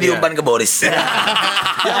apa-apa, nanti diumpan ke Boris.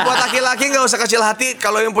 Yang buat laki-laki nggak usah kecil hati.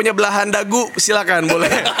 Kalau yang punya belahan dagu silakan boleh.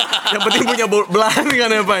 Yang penting punya belahan kan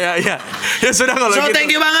ya Pak ya. Ya sudah kalau So gitu. thank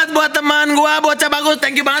you banget buat teman gua, bocah bagus.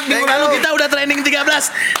 Thank you banget, minggu lalu kita udah training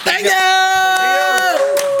 13. Thank you.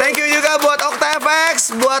 Thank you juga buat Okta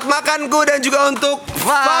FX, buat makanku dan juga untuk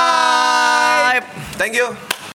Vibe. Thank you.